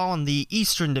leads all in the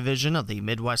Eastern Division of the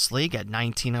Midwest League at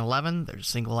 19-11. They're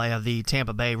single A of the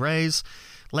Tampa Bay Rays.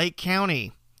 Lake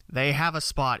County, they have a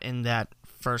spot in that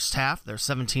first half. They're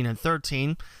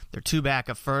 17-13. They're two back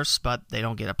of first, but they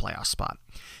don't get a playoff spot.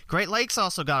 Great Lakes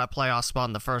also got a playoff spot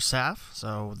in the first half,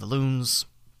 so the Loons,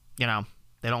 they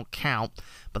don't count,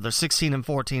 but they're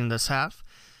 16-14 in this half.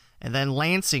 And then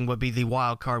Lansing would be the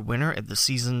wild card winner if the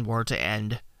season were to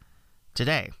end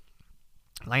today.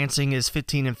 Lansing is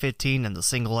 15-15 in the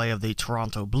single A of the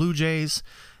Toronto Blue Jays.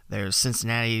 There's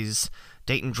Cincinnati's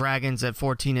Dayton Dragons at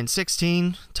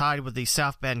 14-16, tied with the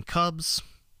South Bend Cubs.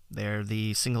 They're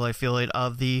the single A affiliate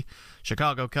of the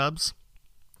Chicago Cubs.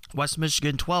 West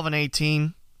Michigan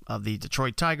 12-18 of the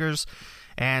Detroit Tigers.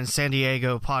 And San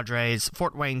Diego Padres,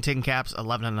 Fort Wayne Tin Caps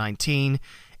 11-19,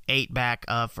 8 back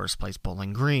of first place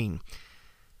Bowling Green.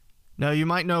 Now, you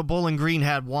might know Bowling Green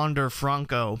had Wander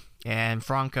Franco, and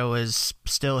Franco is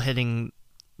still hitting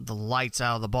the lights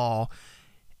out of the ball.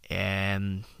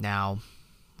 And now,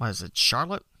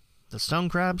 Charlotte? The Stone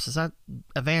Crabs? Is that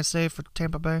advanced day for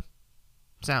Tampa Bay?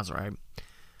 Sounds right.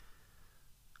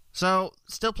 So,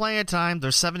 still plenty of time.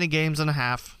 There's 70 games and a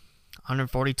half,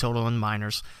 140 total in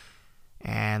minors.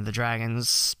 And the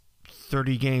Dragons,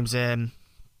 30 games in,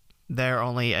 they're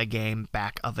only a game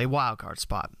back of a wild card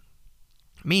spot.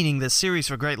 Meaning this series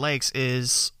for Great Lakes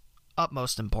is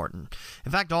utmost important.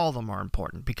 In fact, all of them are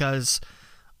important because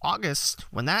August,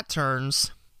 when that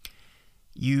turns,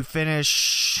 you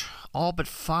finish all but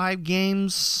 6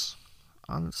 games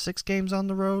on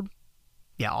the road.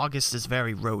 Yeah, August is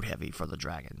very road heavy for the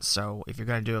Dragons. So if you're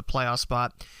going to do a playoff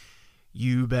spot,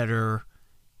 you better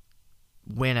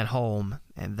win at home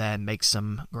and then make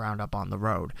some ground up on the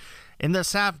road. In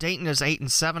this half, Dayton is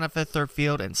 8-7 at Fifth Third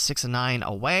Field and 6-9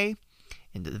 away.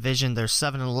 In the division, they're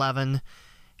 7-11.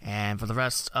 And for the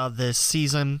rest of this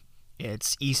season,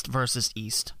 it's East versus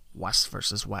East, West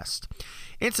versus West.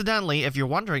 Incidentally, if you're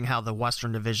wondering how the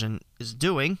Western Division is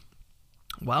doing,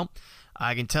 well,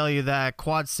 I can tell you that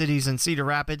Quad Cities and Cedar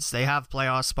Rapids, they have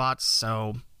playoff spots,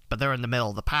 but they're in the middle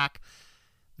of the pack.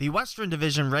 The Western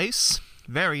Division race,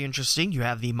 very interesting. You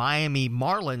have the Miami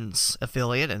Marlins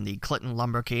affiliate and the Clinton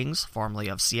Lumber Kings, formerly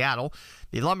of Seattle.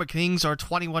 The Lumber Kings are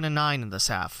 21-9 in this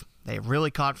half. They really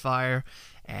caught fire,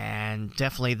 and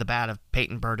definitely the bat of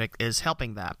Peyton Burdick is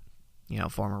helping that,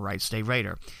 former Wright State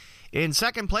Raider. In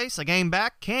second place, a game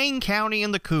back, Kane County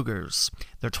and the Cougars.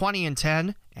 They're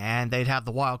 20-10, and they'd have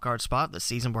the wild card spot if the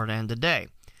season were to end today.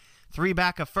 3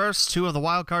 back of first, 2 of the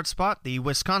wild card spot, the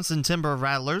Wisconsin Timber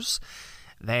Rattlers.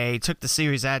 They took the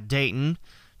series at Dayton,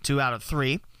 2 out of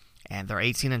 3, and they're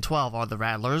 18-12 are the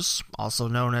Rattlers, also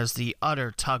known as the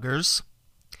Utter Tuggers.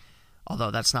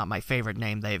 Although that's not my favorite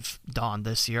name they've donned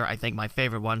this year. I think my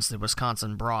favorite one's the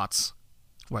Wisconsin Brats,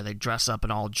 where they dress up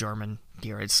in all German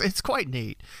gear. It's quite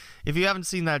neat. If you haven't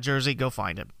seen that jersey, go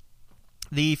find it.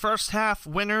 The first half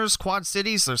winners, Quad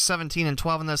Cities, they're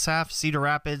 17-12 in this half. Cedar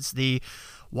Rapids, the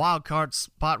wild card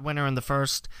spot winner in the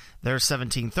first, they're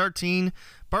 17-13.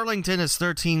 Burlington is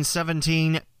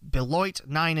 13-17. Beloit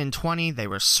 9-20. They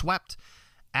were swept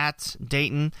at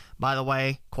Dayton. By the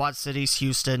way, Quad Cities,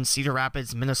 Houston, Cedar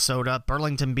Rapids, Minnesota,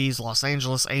 Burlington Bees, Los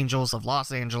Angeles Angels of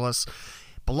Los Angeles,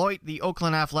 Beloit, the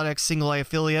Oakland Athletics single A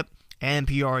affiliate, and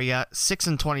Peoria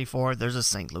 6-24. There's a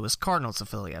St. Louis Cardinals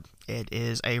affiliate. It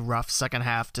is a rough second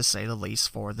half, to say the least,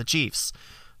 for the Chiefs,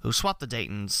 who swept the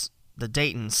Daytons.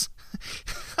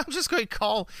 I'm just going to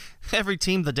call every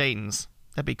team the Daytons.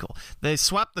 That'd be cool. They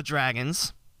swept the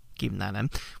Dragons. Keeping that in.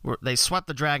 They swept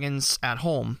the Dragons at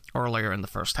home earlier in the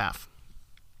first half.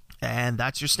 And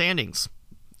that's your standings.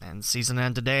 And season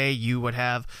end today, you would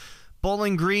have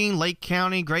Bowling Green, Lake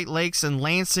County, Great Lakes, and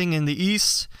Lansing in the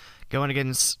East going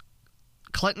against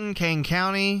Clinton, Kane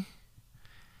County,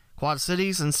 Quad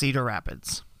Cities, and Cedar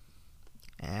Rapids.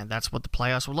 And that's what the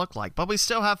playoffs will look like. But we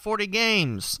still have 40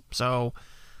 games, so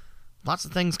lots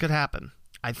of things could happen.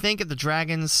 I think if the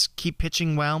Dragons keep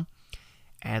pitching well,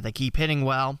 and they keep hitting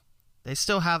well, they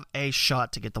still have a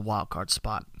shot to get the wild card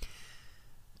spot.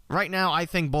 Right now, I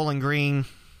think Bowling Green,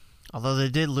 although they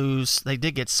did lose, they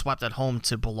did get swept at home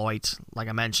to Beloit. Like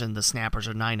I mentioned, the Snappers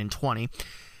are 9-20.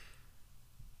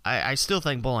 I still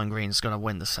think Bowling Green is going to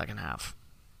win the second half,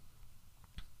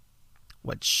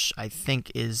 which I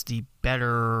think is the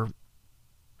better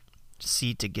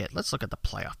seed to get. Let's look at the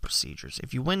playoff procedures.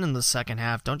 If you win in the second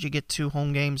half, don't you get 2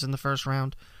 home games in the first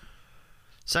round?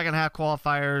 Second half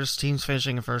qualifiers, teams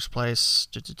finishing in first place,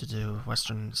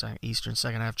 Eastern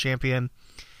second half champion.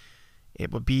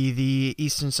 It would be the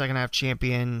Eastern second half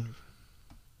champion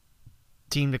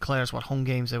team declares what home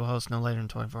games they will host no later than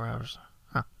 24 hours.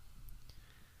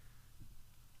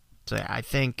 So yeah, I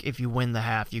think if you win the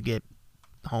half, you get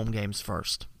home games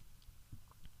first.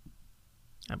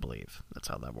 I believe that's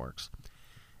how that works.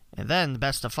 And then the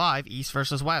best of 5, East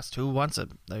versus West. Who wants it?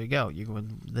 There you go. You go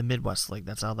in the Midwest League.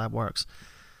 That's how that works.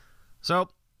 So,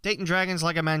 Dayton Dragons,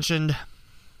 like I mentioned,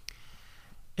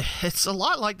 it's a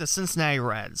lot like the Cincinnati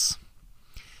Reds.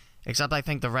 Except I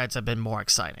think the Reds have been more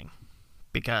exciting.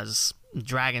 Because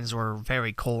Dragons were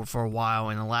very cold for a while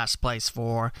in the last place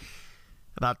for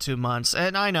about 2 months.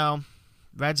 And I know,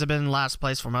 Reds have been in last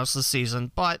place for most of the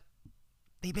season, but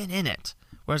they've been in it.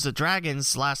 Whereas the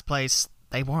Dragons, last place,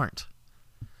 they weren't.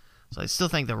 So I still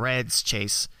think the Reds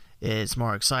chase is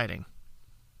more exciting.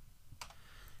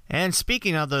 And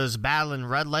speaking of those battling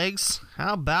Redlegs,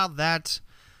 how about that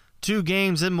 2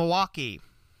 games in Milwaukee?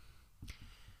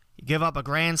 You give up a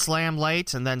grand slam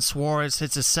late, and then Suarez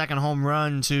hits his second home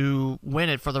run to win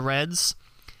it for the Reds.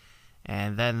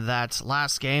 And then that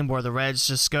last game where the Reds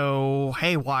just go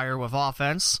haywire with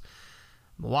offense.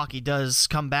 Milwaukee does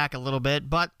come back a little bit,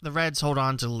 but the Reds hold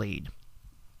on to the lead.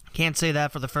 Can't say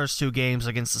that for the first 2 games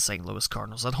against the St. Louis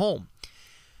Cardinals at home,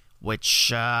 which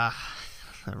the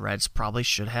Reds probably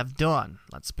should have done,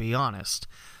 let's be honest.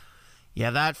 Yeah,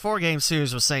 that 4-game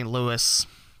series with St. Louis,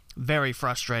 very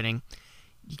frustrating.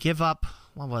 You give up,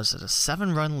 what was it, a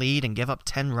 7-run lead and give up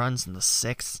 10 runs in the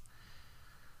 6th?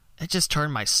 It just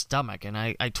turned my stomach, and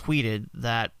I tweeted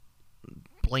that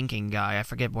blinking guy. I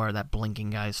forget where that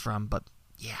blinking guy is from, but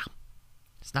yeah,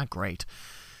 it's not great.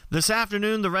 This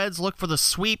afternoon, the Reds look for the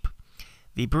sweep.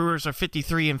 The Brewers are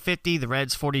 53-50, the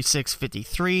Reds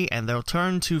 46-53, and they'll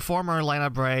turn to former Atlanta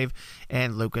Brave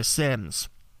and Lucas Sims.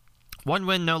 1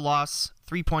 win, no loss,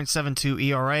 3.72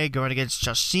 ERA going against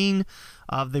Chachin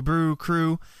of the Brew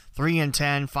Crew,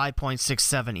 3-10,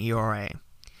 5.67 ERA.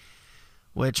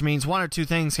 Which means 1 or 2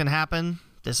 things can happen.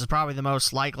 This is probably the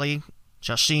most likely.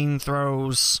 Chachin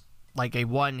throws like a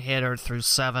 1-hitter through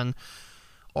 7,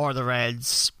 or the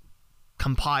Reds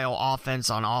compile offense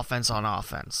on offense on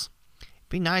offense. It'd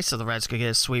be nice if the Reds could get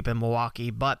a sweep in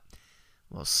Milwaukee, but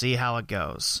we'll see how it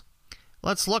goes.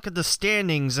 Let's look at the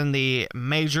standings in the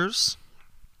majors.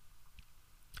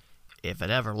 If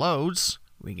it ever loads,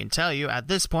 we can tell you at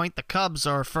this point the Cubs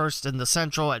are first in the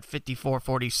Central at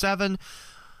 54-47,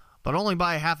 but only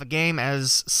by half a game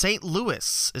as St.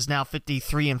 Louis is now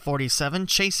 53-47,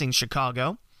 chasing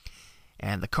Chicago.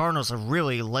 And the Cardinals have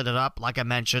really lit it up. Like I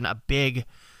mentioned, a big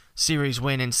series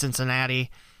win in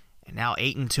Cincinnati, and now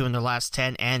 8-2 in their last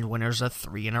 10, and winners of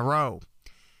 3 in a row.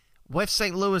 With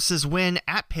St. Louis's win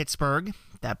at Pittsburgh,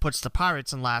 that puts the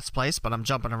Pirates in last place, but I'm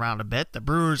jumping around a bit. The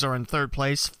Brewers are in 3rd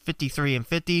place,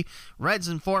 53-50. Reds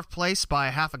in 4th place by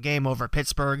half a game over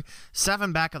Pittsburgh,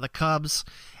 7 back of the Cubs,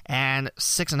 and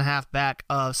 6.5 back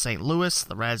of St. Louis.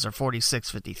 The Reds are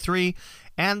 46-53,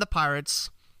 and the Pirates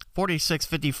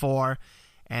 46-54,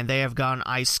 and they have gone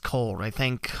ice cold. I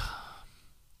think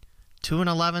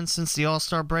 2-11 since the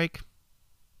All-Star break,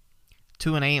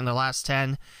 2-8 in the last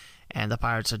 10, and the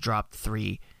Pirates have dropped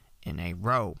 3 in a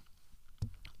row.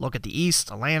 Look at the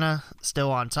East. Atlanta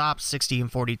still on top,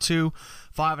 60-42,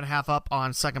 5.5 up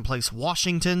on second place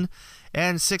Washington,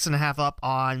 and 6.5 up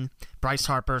on Bryce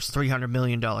Harper's $300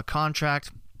 million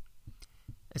contract.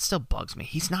 It still bugs me.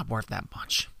 He's not worth that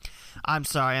much. I'm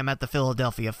sorry, I'm at the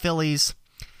Philadelphia Phillies.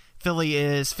 Philly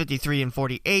is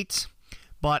 53-48,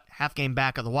 but half game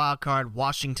back of the wild card.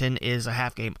 Washington is a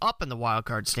half game up in the wild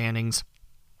card standings,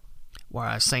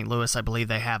 whereas St. Louis, I believe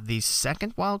they have the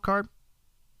second wild card,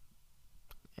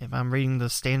 if I'm reading the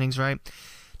standings right.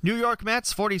 New York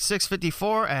Mets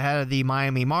 46-54 ahead of the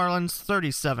Miami Marlins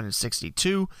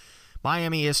 37-62.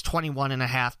 Miami is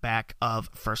 21.5 back of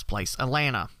first place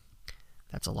Atlanta.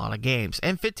 That's a lot of games.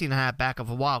 And 15.5 back of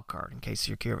a wild card, in case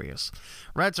you're curious.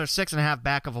 Reds are 6.5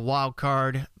 back of a wild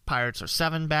card. Pirates are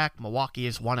 7 back. Milwaukee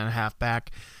is 1.5 back.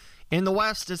 In the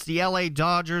West, it's the LA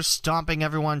Dodgers stomping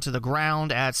everyone to the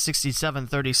ground at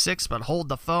 67-36, but hold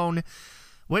the phone.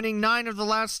 Winning 9 of the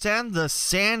last 10, the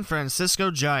San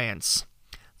Francisco Giants.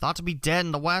 Thought to be dead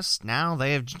in the West, now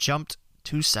they have jumped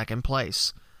to second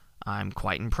place. I'm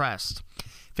quite impressed.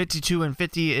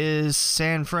 52-50 is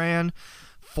San Fran.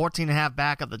 14.5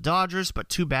 back of the Dodgers, but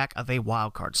 2 back of a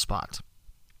wild card spot.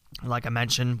 Like I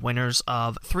mentioned, winners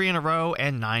of 3 in a row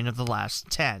and 9 of the last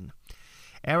 10.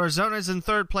 Arizona's in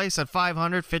third place at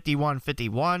 500,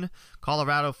 51-51.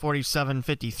 Colorado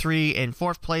 47-53 in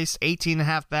fourth place,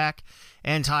 18.5 back,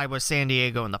 and tied with San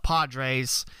Diego and the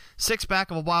Padres. 6 back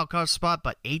of a wild card spot,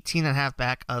 but 18.5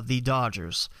 back of the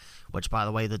Dodgers, which, by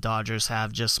the way, the Dodgers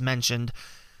have just mentioned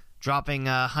dropping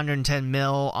 $110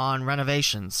 million on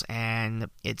renovations, and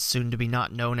it's soon to be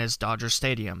not known as Dodger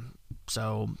Stadium.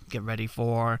 So get ready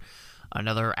for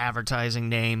another advertising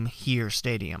name here,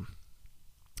 Stadium.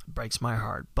 Breaks my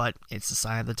heart, but it's the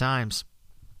sign of the times.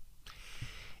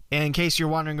 In case you're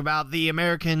wondering about the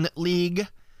American League,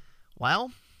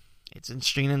 well, it's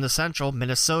interesting in the Central.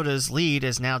 Minnesota's lead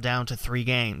is now down to 3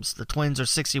 games. The Twins are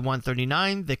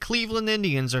 61-39. The Cleveland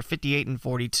Indians are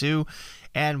 58-42,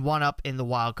 and 1 up in the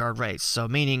wild card race. So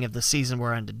meaning if the season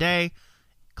were in today,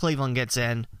 Cleveland gets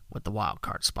in with the wild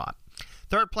card spot.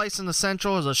 Third place in the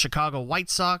Central is the Chicago White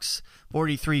Sox,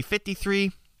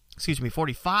 45-53.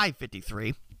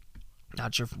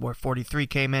 Not sure where 43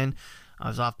 came in. I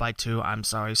was off by 2. I'm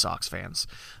sorry, Sox fans.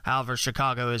 However,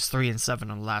 Chicago is 3-7 in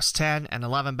the last 10, and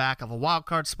 11 back of a wild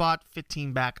card spot,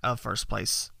 15 back of first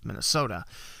place Minnesota.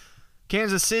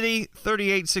 Kansas City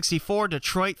 38-64,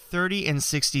 Detroit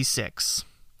 30-66.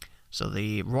 So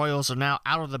the Royals are now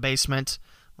out of the basement.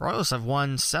 Royals have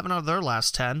won 7 out of their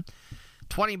last 10.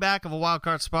 20 back of a wild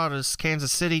card spot is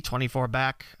Kansas City, 24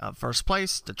 back of first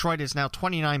place. Detroit is now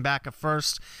 29 back of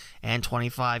first and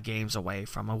 25 games away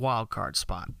from a wild card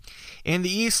spot. In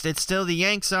the East, it's still the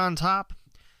Yanks on top.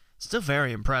 Still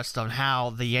very impressed on how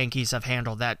the Yankees have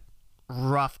handled that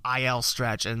rough IL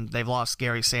stretch, and they've lost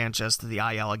Gary Sanchez to the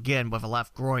IL again with a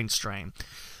left groin strain.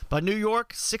 But New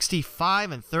York,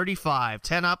 65-35,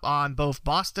 10 up on both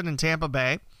Boston and Tampa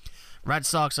Bay. Red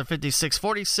Sox are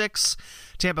 56-46,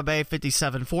 Tampa Bay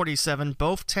 57-47,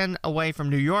 both 10 away from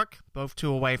New York, both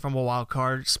 2 away from a wild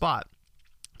card spot.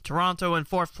 Toronto in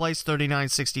fourth place,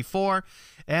 39-64,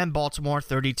 and Baltimore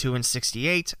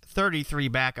 32-68, 33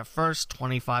 back of first,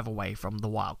 25 away from the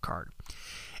wild card.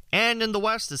 And in the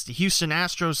West, it's the Houston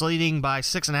Astros leading by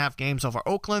 6.5 games over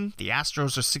Oakland. The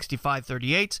Astros are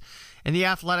 65-38, and the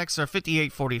Athletics are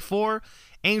 58-44.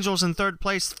 Angels in third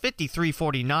place,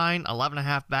 53-49,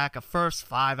 11.5 back of first,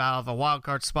 5 out of a wild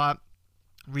card spot.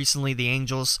 Recently, the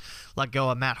Angels let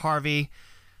go of Matt Harvey.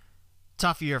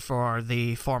 Tough year for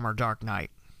the former Dark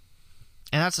Knight.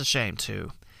 And that's a shame,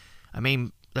 too. I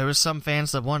mean, there was some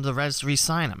fans that wanted the Reds to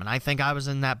re-sign him, and I think I was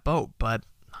in that boat, but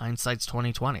hindsight's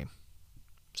 20/20.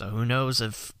 So who knows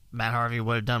if Matt Harvey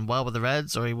would have done well with the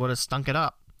Reds or he would have stunk it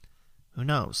up. Who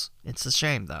knows? It's a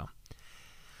shame, though.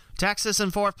 Texas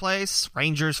in fourth place,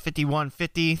 Rangers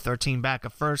 51-50, 13 back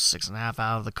of first, 6.5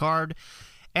 out of the card.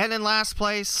 And in last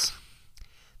place,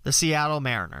 the Seattle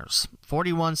Mariners,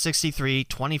 41-63,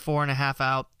 24.5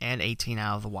 out, and 18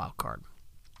 out of the wild card.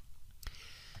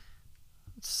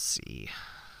 Let's see.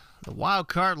 The wild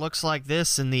card looks like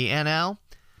this in the NL.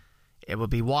 It would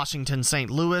be Washington,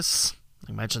 St. Louis.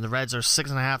 I mentioned the Reds are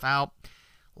 6.5 out.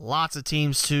 Lots of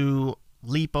teams to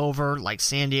leap over, like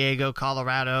San Diego,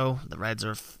 Colorado. The Reds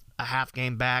are a half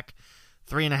game back.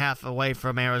 3.5 away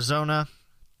from Arizona.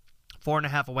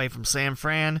 4.5 away from San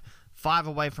Fran. 5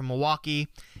 away from Milwaukee.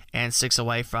 And 6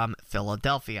 away from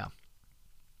Philadelphia.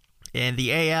 In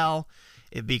the AL,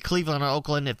 it'd be Cleveland or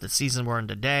Oakland if the season were in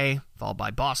today, followed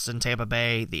by Boston, Tampa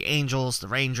Bay, the Angels, the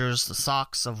Rangers, the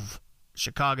Sox of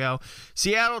Chicago,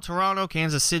 Seattle, Toronto,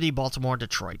 Kansas City, Baltimore,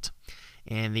 Detroit.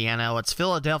 In the NL, it's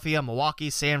Philadelphia, Milwaukee,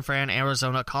 San Fran,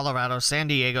 Arizona, Colorado, San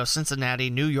Diego,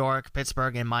 Cincinnati, New York,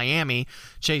 Pittsburgh, and Miami,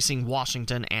 chasing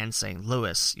Washington and St.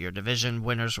 Louis. Your division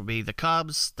winners will be the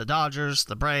Cubs, the Dodgers,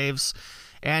 the Braves,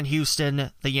 and Houston,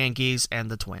 the Yankees,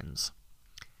 and the Twins.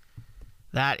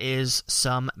 That is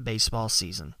some baseball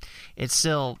season.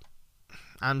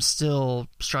 I'm still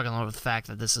struggling with the fact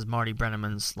that this is Marty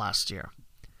Brennaman's last year.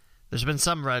 There's been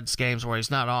some Reds games where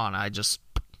he's not on.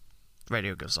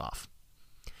 Radio goes off.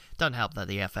 Doesn't help that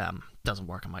the FM doesn't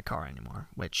work in my car anymore,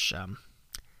 which,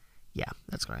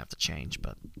 that's going to have to change,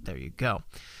 but there you go.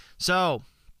 So,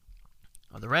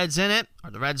 Are the Reds in it?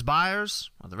 Are the Reds buyers?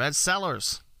 Are the Reds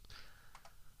sellers?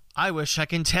 I wish I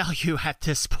can tell you at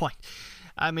this point.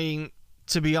 I mean,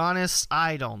 to be honest,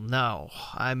 I don't know.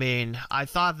 I mean, I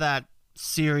thought that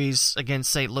series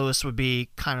against St. Louis would be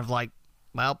kind of like,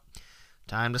 well,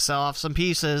 time to sell off some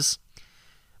pieces.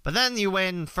 But then you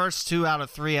win first 2 out of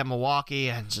 3 at Milwaukee,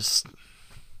 and just,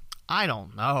 I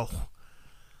don't know.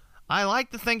 I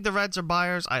like to think the Reds are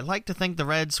buyers. I like to think the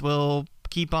Reds will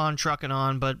keep on trucking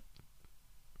on, but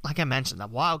like I mentioned,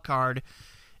 that wild card,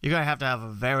 you're going to have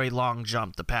a very long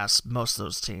jump to pass most of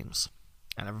those teams.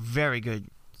 And a very good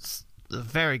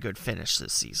finish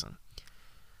this season.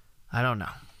 I don't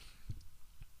know.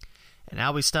 And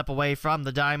now we step away from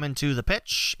the diamond to the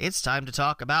pitch. It's time to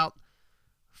talk about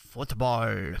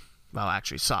football. Well,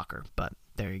 actually soccer, but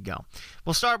there you go.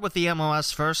 We'll start with the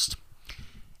MLS first.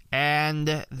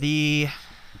 And the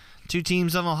 2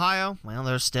 teams of Ohio, well,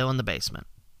 they're still in the basement.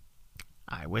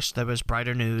 I wish there was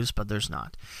brighter news, but there's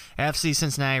not. FC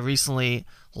Cincinnati recently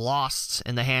lost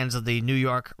in the hands of the New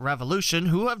York Revolution,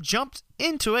 who have jumped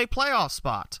into a playoff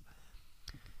spot.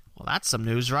 Well, that's some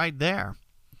news right there.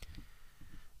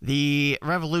 The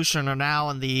Revolution are now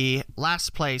in the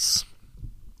last place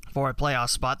for a playoff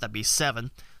spot. That'd be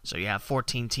 7. So you have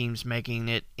 14 teams making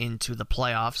it into the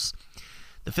playoffs.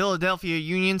 The Philadelphia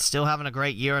Union still having a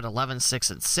great year at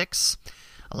 11-6-6.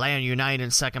 Atlanta United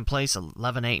in second place,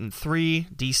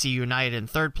 11-8-3. DC United in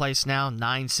third place now,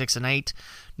 9-6-8.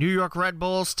 New York Red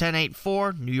Bulls,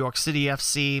 10-8-4. New York City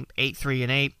FC,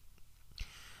 8-3-8.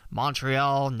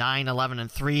 Montreal,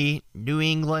 9-11-3. New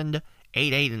England,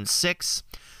 8-8-6.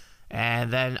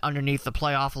 And then underneath the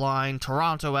playoff line,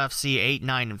 Toronto FC,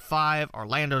 8-9-5.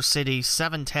 Orlando City,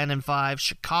 7-10-5.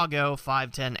 Chicago,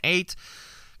 5-10-8.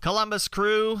 Columbus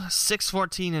Crew,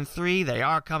 6-14-3. They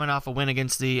are coming off a win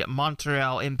against the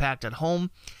Montreal Impact at home.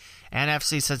 And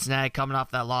FC Cincinnati coming off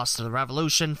that loss to the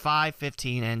Revolution,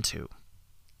 5-15-2.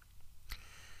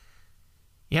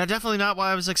 Yeah, definitely not what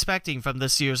I was expecting from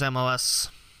this year's MLS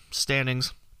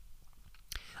standings.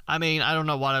 I mean, I don't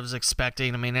know what I was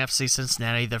expecting. I mean, FC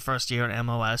Cincinnati, their first year in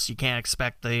MLS, you can't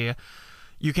expect the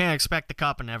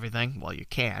cup and everything. Well, you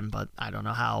can, but I don't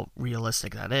know how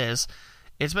realistic that is.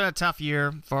 It's been a tough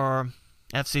year for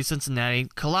FC Cincinnati.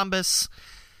 Columbus,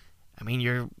 I mean,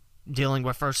 you're dealing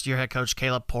with first-year head coach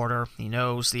Caleb Porter. He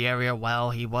knows the area well.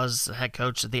 He was the head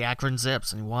coach of the Akron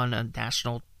Zips, and he won a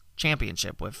national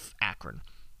championship with Akron.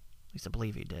 At least I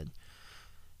believe he did.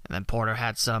 And then Porter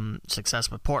had some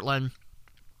success with Portland.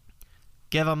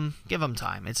 Give him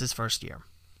time. It's his first year.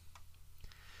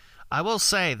 I will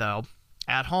say, though,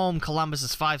 at home, Columbus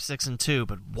is 5-6-2,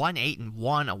 but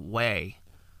 1-8-1 away.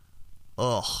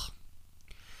 Ugh.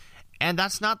 And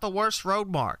that's not the worst road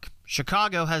mark.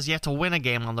 Chicago has yet to win a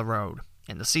game on the road,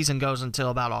 and the season goes until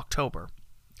about October.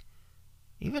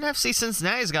 Even FC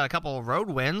Cincinnati's got a couple of road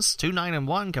wins,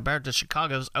 2-9-1 compared to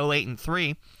Chicago's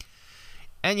 0-8-3.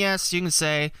 And yes, you can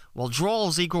say, well,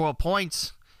 draws equal a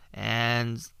point,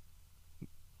 and,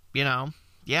 you know,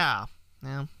 yeah,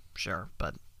 sure,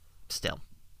 but still,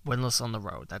 winless on the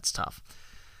road, that's tough.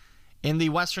 In the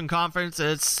Western Conference,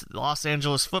 it's Los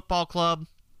Angeles Football Club,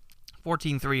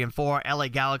 14-3-4, LA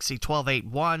Galaxy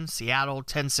 12-8-1, Seattle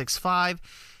 10-6-5,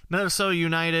 Minnesota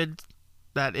United,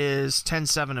 that is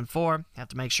 10-7-4. Have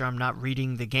to make sure I'm not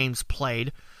reading the games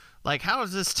played. Like, how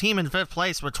is this team in 5th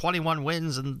place with 21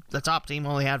 wins and the top team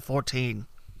only had 14?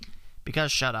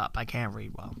 Because shut up, I can't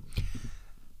read well.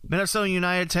 Minnesota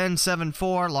United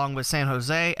 10-7-4, along with San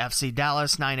Jose, FC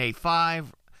Dallas 9-8-5,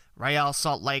 Real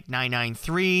Salt Lake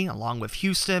 9-9-3, along with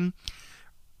Houston.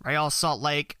 Real Salt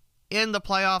Lake in the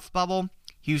playoff bubble.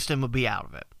 Houston will be out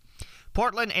of it.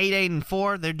 Portland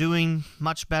 8-8-4. They're doing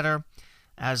much better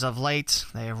as of late.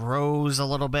 They rose a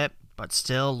little bit, but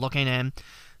still looking in.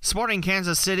 Sporting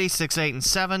Kansas City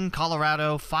 6-8-7.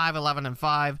 Colorado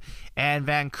 5-11-5, and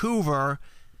Vancouver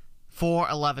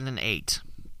 4-11-8.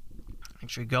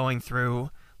 Actually, going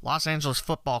through, Los Angeles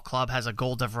Football Club has a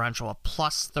goal differential of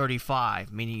plus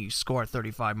 35, meaning you score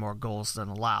 35 more goals than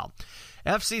allowed.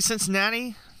 FC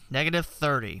Cincinnati, negative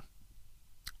 30,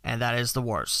 and that is the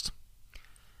worst.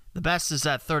 The best is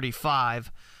at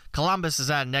 35. Columbus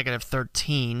is at negative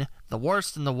 13. The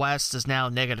worst in the West is now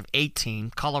negative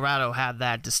 18. Colorado had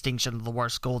that distinction of the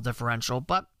worst goal differential,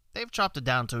 but they've chopped it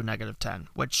down to a negative 10,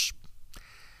 which,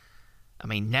 I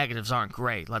mean, negatives aren't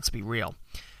great, let's be real.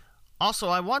 Also,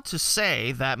 I want to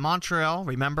say that Montreal,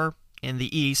 remember, in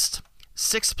the East,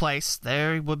 6th place,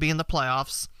 they would be in the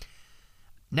playoffs,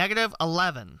 negative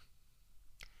 11.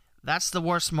 That's the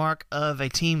worst mark of a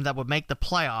team that would make the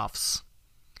playoffs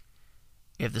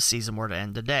if the season were to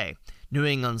end today. New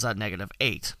England's at negative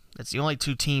 8. It's the only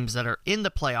two teams that are in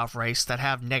the playoff race that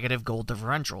have negative goal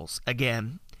differentials.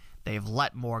 Again, they've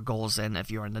let more goals in if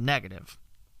you're in the negative.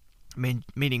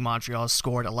 Meaning Montreal has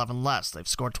scored 11 less. They've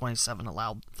scored 27,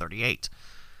 allowed 38.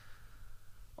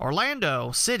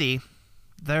 Orlando City,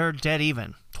 they're dead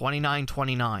even,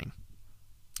 29-29.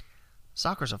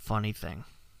 Soccer's a funny thing.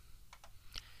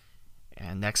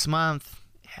 And next month,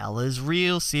 Hell is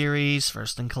Real series,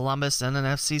 first in Columbus and then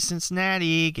FC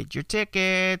Cincinnati. Get your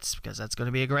tickets, because that's going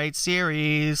to be a great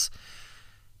series.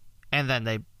 And then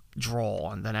they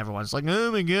draw, and then everyone's like,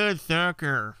 oh my god,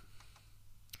 soccer.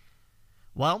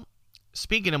 Well,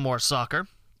 speaking of more soccer,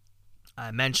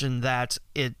 I mentioned that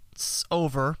it's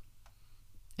over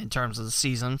in terms of the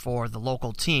season for the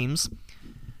local teams,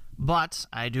 but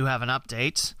I do have an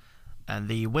update. And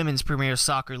the Women's Premier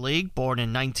Soccer League, born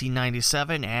in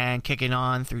 1997 and kicking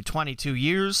on through 22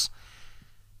 years,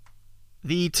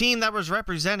 the team that was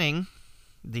representing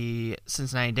the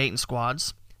Cincinnati Dayton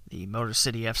squads, the Motor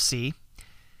City FC,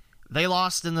 they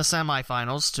lost in the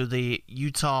semifinals to the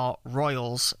Utah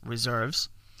Royals Reserves,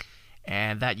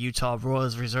 and that Utah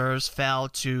Royals Reserves fell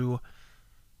to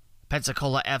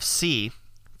Pensacola FC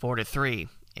 4-3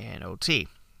 in OT.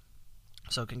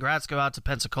 So congrats go out to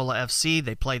Pensacola FC.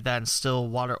 They played that in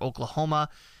Stillwater, Oklahoma.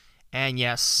 And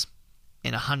yes,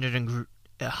 in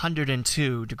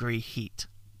 102-degree heat.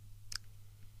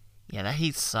 Yeah, that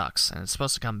heat sucks. And it's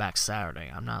supposed to come back Saturday.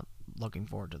 I'm not looking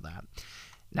forward to that.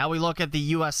 Now we look at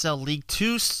the USL League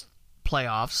 2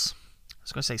 playoffs. I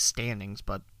was going to say standings,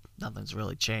 but nothing's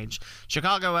really changed.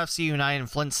 Chicago FC United and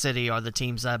Flint City are the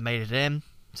teams that have made it in.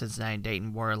 Cincinnati and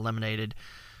Dayton were eliminated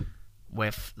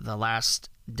with the last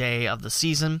day of the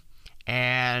season,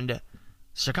 and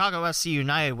Chicago FC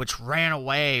United, which ran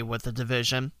away with the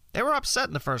division, they were upset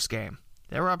in the first game.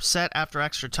 They were upset after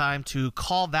extra time to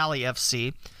Call Valley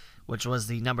FC, which was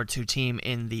the number 2 team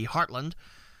in the Heartland,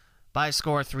 by a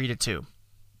score of 3-2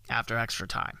 after extra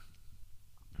time.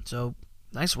 So,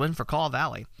 nice win for Call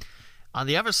Valley. On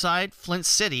the other side, Flint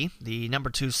City, the number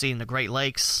 2 seed in the Great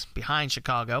Lakes, behind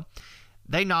Chicago,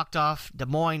 they knocked off Des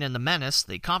Moines and the Menace,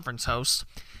 the conference hosts,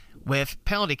 with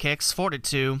penalty kicks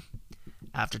 4-2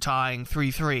 after tying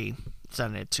 3-3,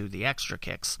 sending it to the extra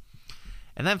kicks.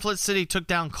 And then Flint City took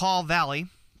down Call Valley.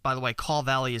 By the way, Call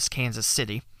Valley is Kansas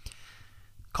City.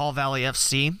 Call Valley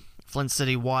FC, Flint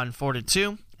City won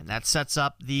 4-2, and that sets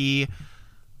up the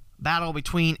battle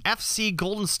between FC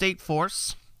Golden State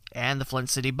Force and the Flint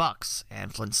City Bucks,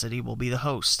 and Flint City will be the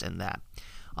host in that.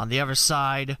 On the other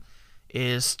side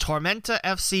is Tormenta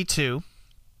FC 2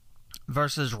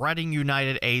 versus Reading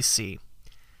United AC.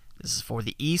 This is for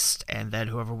the East, and then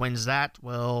whoever wins that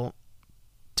will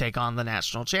take on the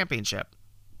national championship,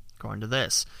 according to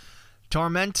this.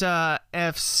 Tormenta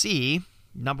FC,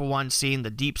 number 1 seed in the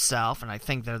Deep South, and I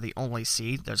think they're the only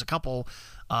seed. There's a couple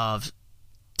of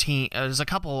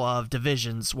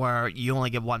divisions where you only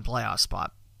get 1 playoff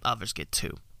spot. Others get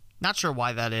 2. Not sure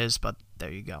why that is, but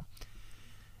there you go.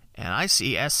 And I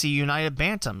see SC United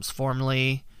Bantams,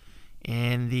 formerly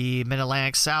in the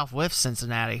Mid-Atlantic South with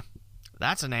Cincinnati.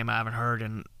 That's a name I haven't heard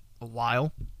in a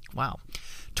while. Wow.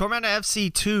 Tormenta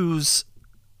FC 2's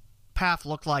path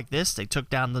looked like this. They took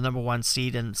down the number 1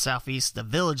 seed in the Southeast, the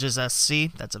Villages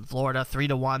SC, that's in Florida,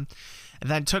 3-1. And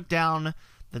then took down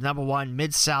the number 1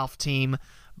 Mid-South team,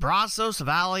 Brazos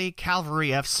Valley Cavalry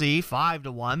FC,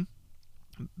 5-1,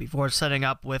 before setting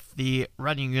up with the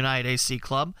Reading United AC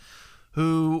club,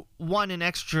 who won an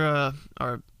penalty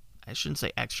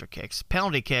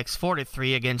kicks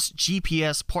 4-3 against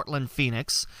GPS Portland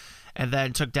Phoenix, and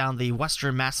then took down the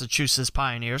Western Massachusetts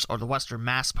Pioneers, or the Western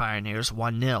Mass Pioneers,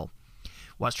 1-0.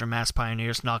 Western Mass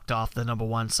Pioneers knocked off the number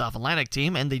 1 South Atlantic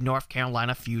team and the North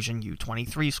Carolina Fusion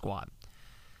U23 squad.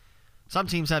 Some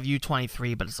teams have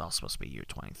U23, but it's all supposed to be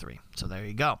U23. So there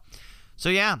you go. So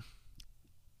yeah,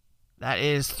 that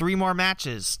is 3 more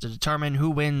matches to determine who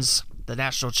wins the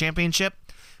national championship.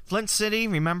 Flint City,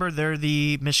 remember, they're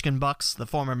the Michigan Bucks, the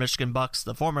former Michigan Bucks,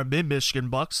 the former Mid-Michigan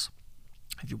Bucks,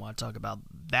 if you want to talk about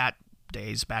that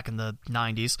days back in the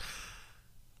 90s.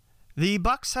 The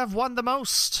Bucks have won the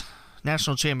most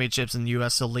national championships in the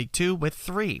USL League 2 with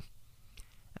 3.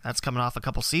 That's coming off a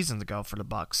couple seasons ago for the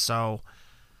Bucks. So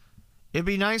it'd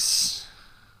be nice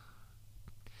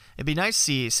to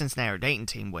see Cincinnati or Dayton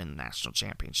team win the national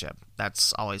championship.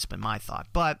 That's always been my thought.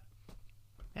 But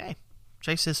hey,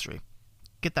 chase history.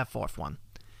 Get that 4th one.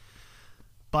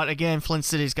 But again, Flint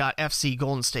City's got FC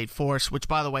Golden State Force, which,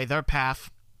 by the way, their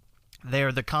path,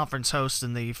 they're the conference hosts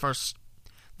in the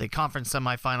conference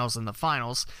semifinals and the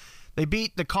finals. They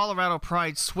beat the Colorado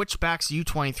Pride Switchbacks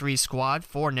U23 squad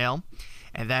 4-0,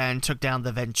 and then took down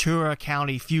the Ventura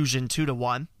County Fusion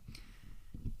 2-1.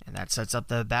 And and that sets up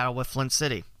the battle with Flint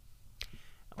City.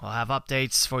 We'll have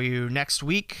updates for you next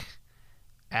week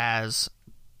as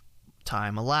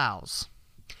time allows.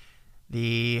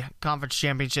 The conference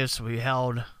championships will be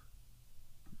held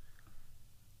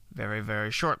very, very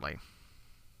shortly.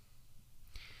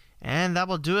 And that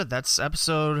will do it. That's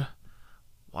episode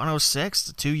 106,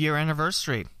 the 2-year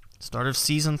anniversary. Start of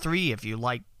season 3, if you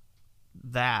like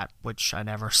that, which I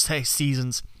never say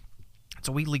seasons. It's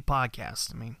a weekly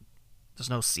podcast. I mean, there's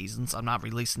no seasons. I'm not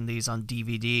releasing these on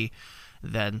DVD.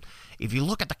 Then, if you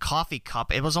look at the coffee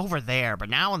cup, it was over there. But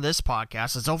now in this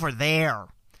podcast, it's over there.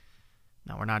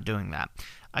 No, we're not doing that.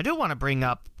 I do want to bring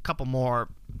up a couple more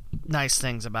nice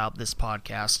things about this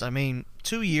podcast. I mean,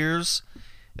 2 years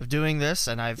of doing this,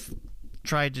 and I've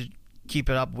tried to keep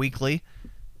it up weekly.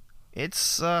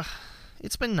 It's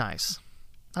been nice.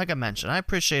 Like I mentioned, I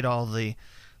appreciate all the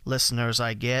listeners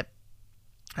I get.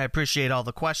 I appreciate all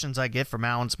the questions I get from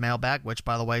Alan's mailbag, which,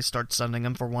 by the way, start sending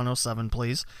them for 107,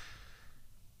 please.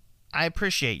 I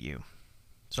appreciate you.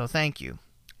 So thank you.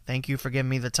 Thank you for giving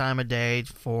me the time of day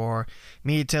for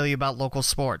me to tell you about local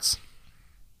sports.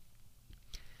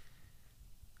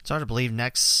 It's hard to believe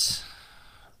next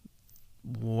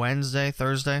Thursday?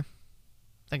 I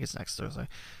think it's next Thursday.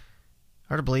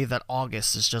 Hard to believe that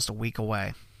August is just a week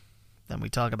away. Then we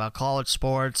talk about college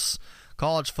sports,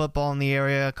 college football in the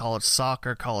area, college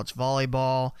soccer, college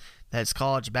volleyball, that's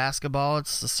college basketball.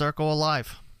 It's the circle of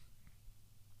life.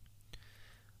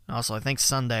 Also, I think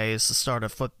Sunday is the start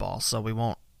of football, so we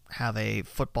won't have a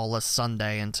football-less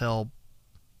Sunday until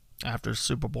after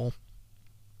Super Bowl.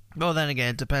 Well, then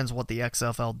again, it depends what the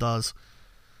XFL does,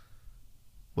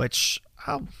 which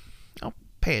I'll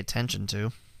pay attention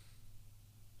to.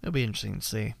 It'll be interesting to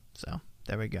see. So,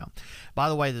 there we go. By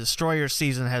the way, the Destroyers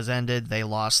season has ended. They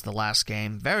lost the last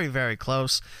game. Very, very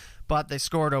close, but they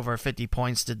scored over 50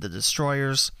 points, did the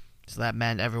Destroyers. So that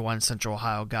meant everyone in Central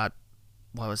Ohio got,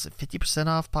 50%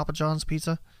 off Papa John's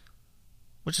pizza?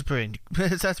 Which is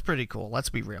that's pretty cool. Let's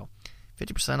be real.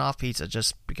 50% off pizza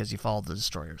just because you followed the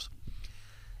Destroyers.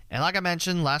 And like I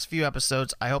mentioned, last few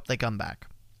episodes, I hope they come back.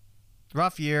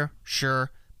 Rough year,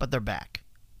 sure, but they're back.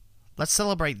 Let's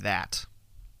celebrate that.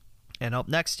 And hope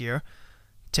next year,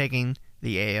 taking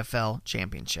the AFL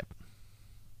Championship.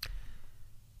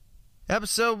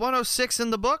 Episode 106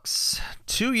 in the books,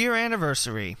 2-year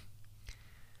anniversary.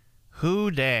 Who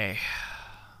day.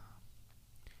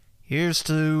 Here's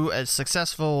to a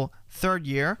successful 3rd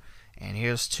year, and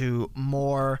here's to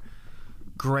more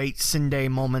great Sunday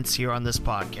moments here on this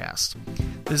podcast.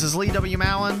 This is Lee W.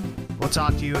 Mallon. We'll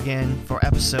talk to you again for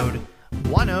episode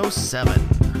 107.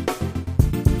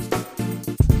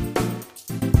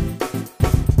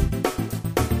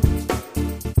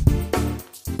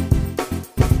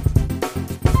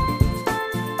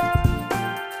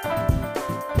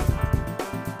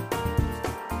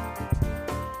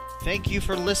 Thank you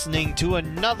for listening to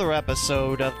another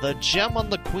episode of the Gem on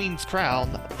the Queen's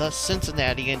Crown, the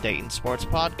Cincinnati and Dayton Sports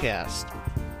Podcast.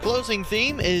 Closing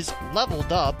theme is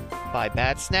Leveled Up by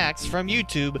Bad Snacks from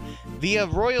YouTube via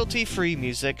royalty-free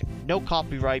music, no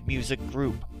copyright music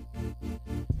group.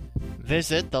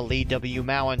 Visit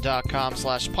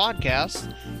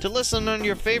theleewmallon.com/podcast to listen on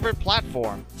your favorite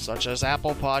platform, such as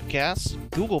Apple Podcasts,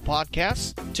 Google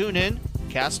Podcasts, TuneIn,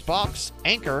 CastBox,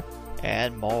 Anchor,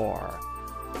 and more.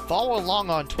 Follow along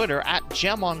on Twitter at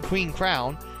Gem on Queen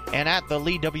Crown and at the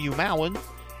Lee W. Mallon,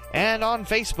 and on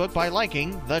Facebook by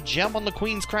liking the Gem on the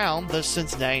Queen's Crown, the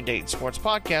Cincinnati and Dayton Sports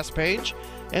Podcast page,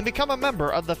 and become a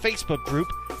member of the Facebook group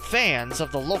Fans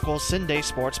of the Local Cinday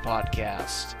Sports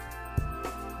Podcast.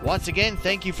 Once again,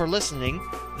 thank you for listening.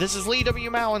 This is Lee W.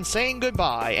 Mallon saying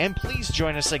goodbye, and please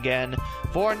join us again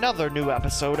for another new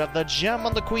episode of the Gem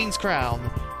on the Queen's Crown,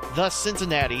 the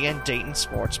Cincinnati and Dayton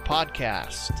Sports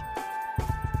Podcast.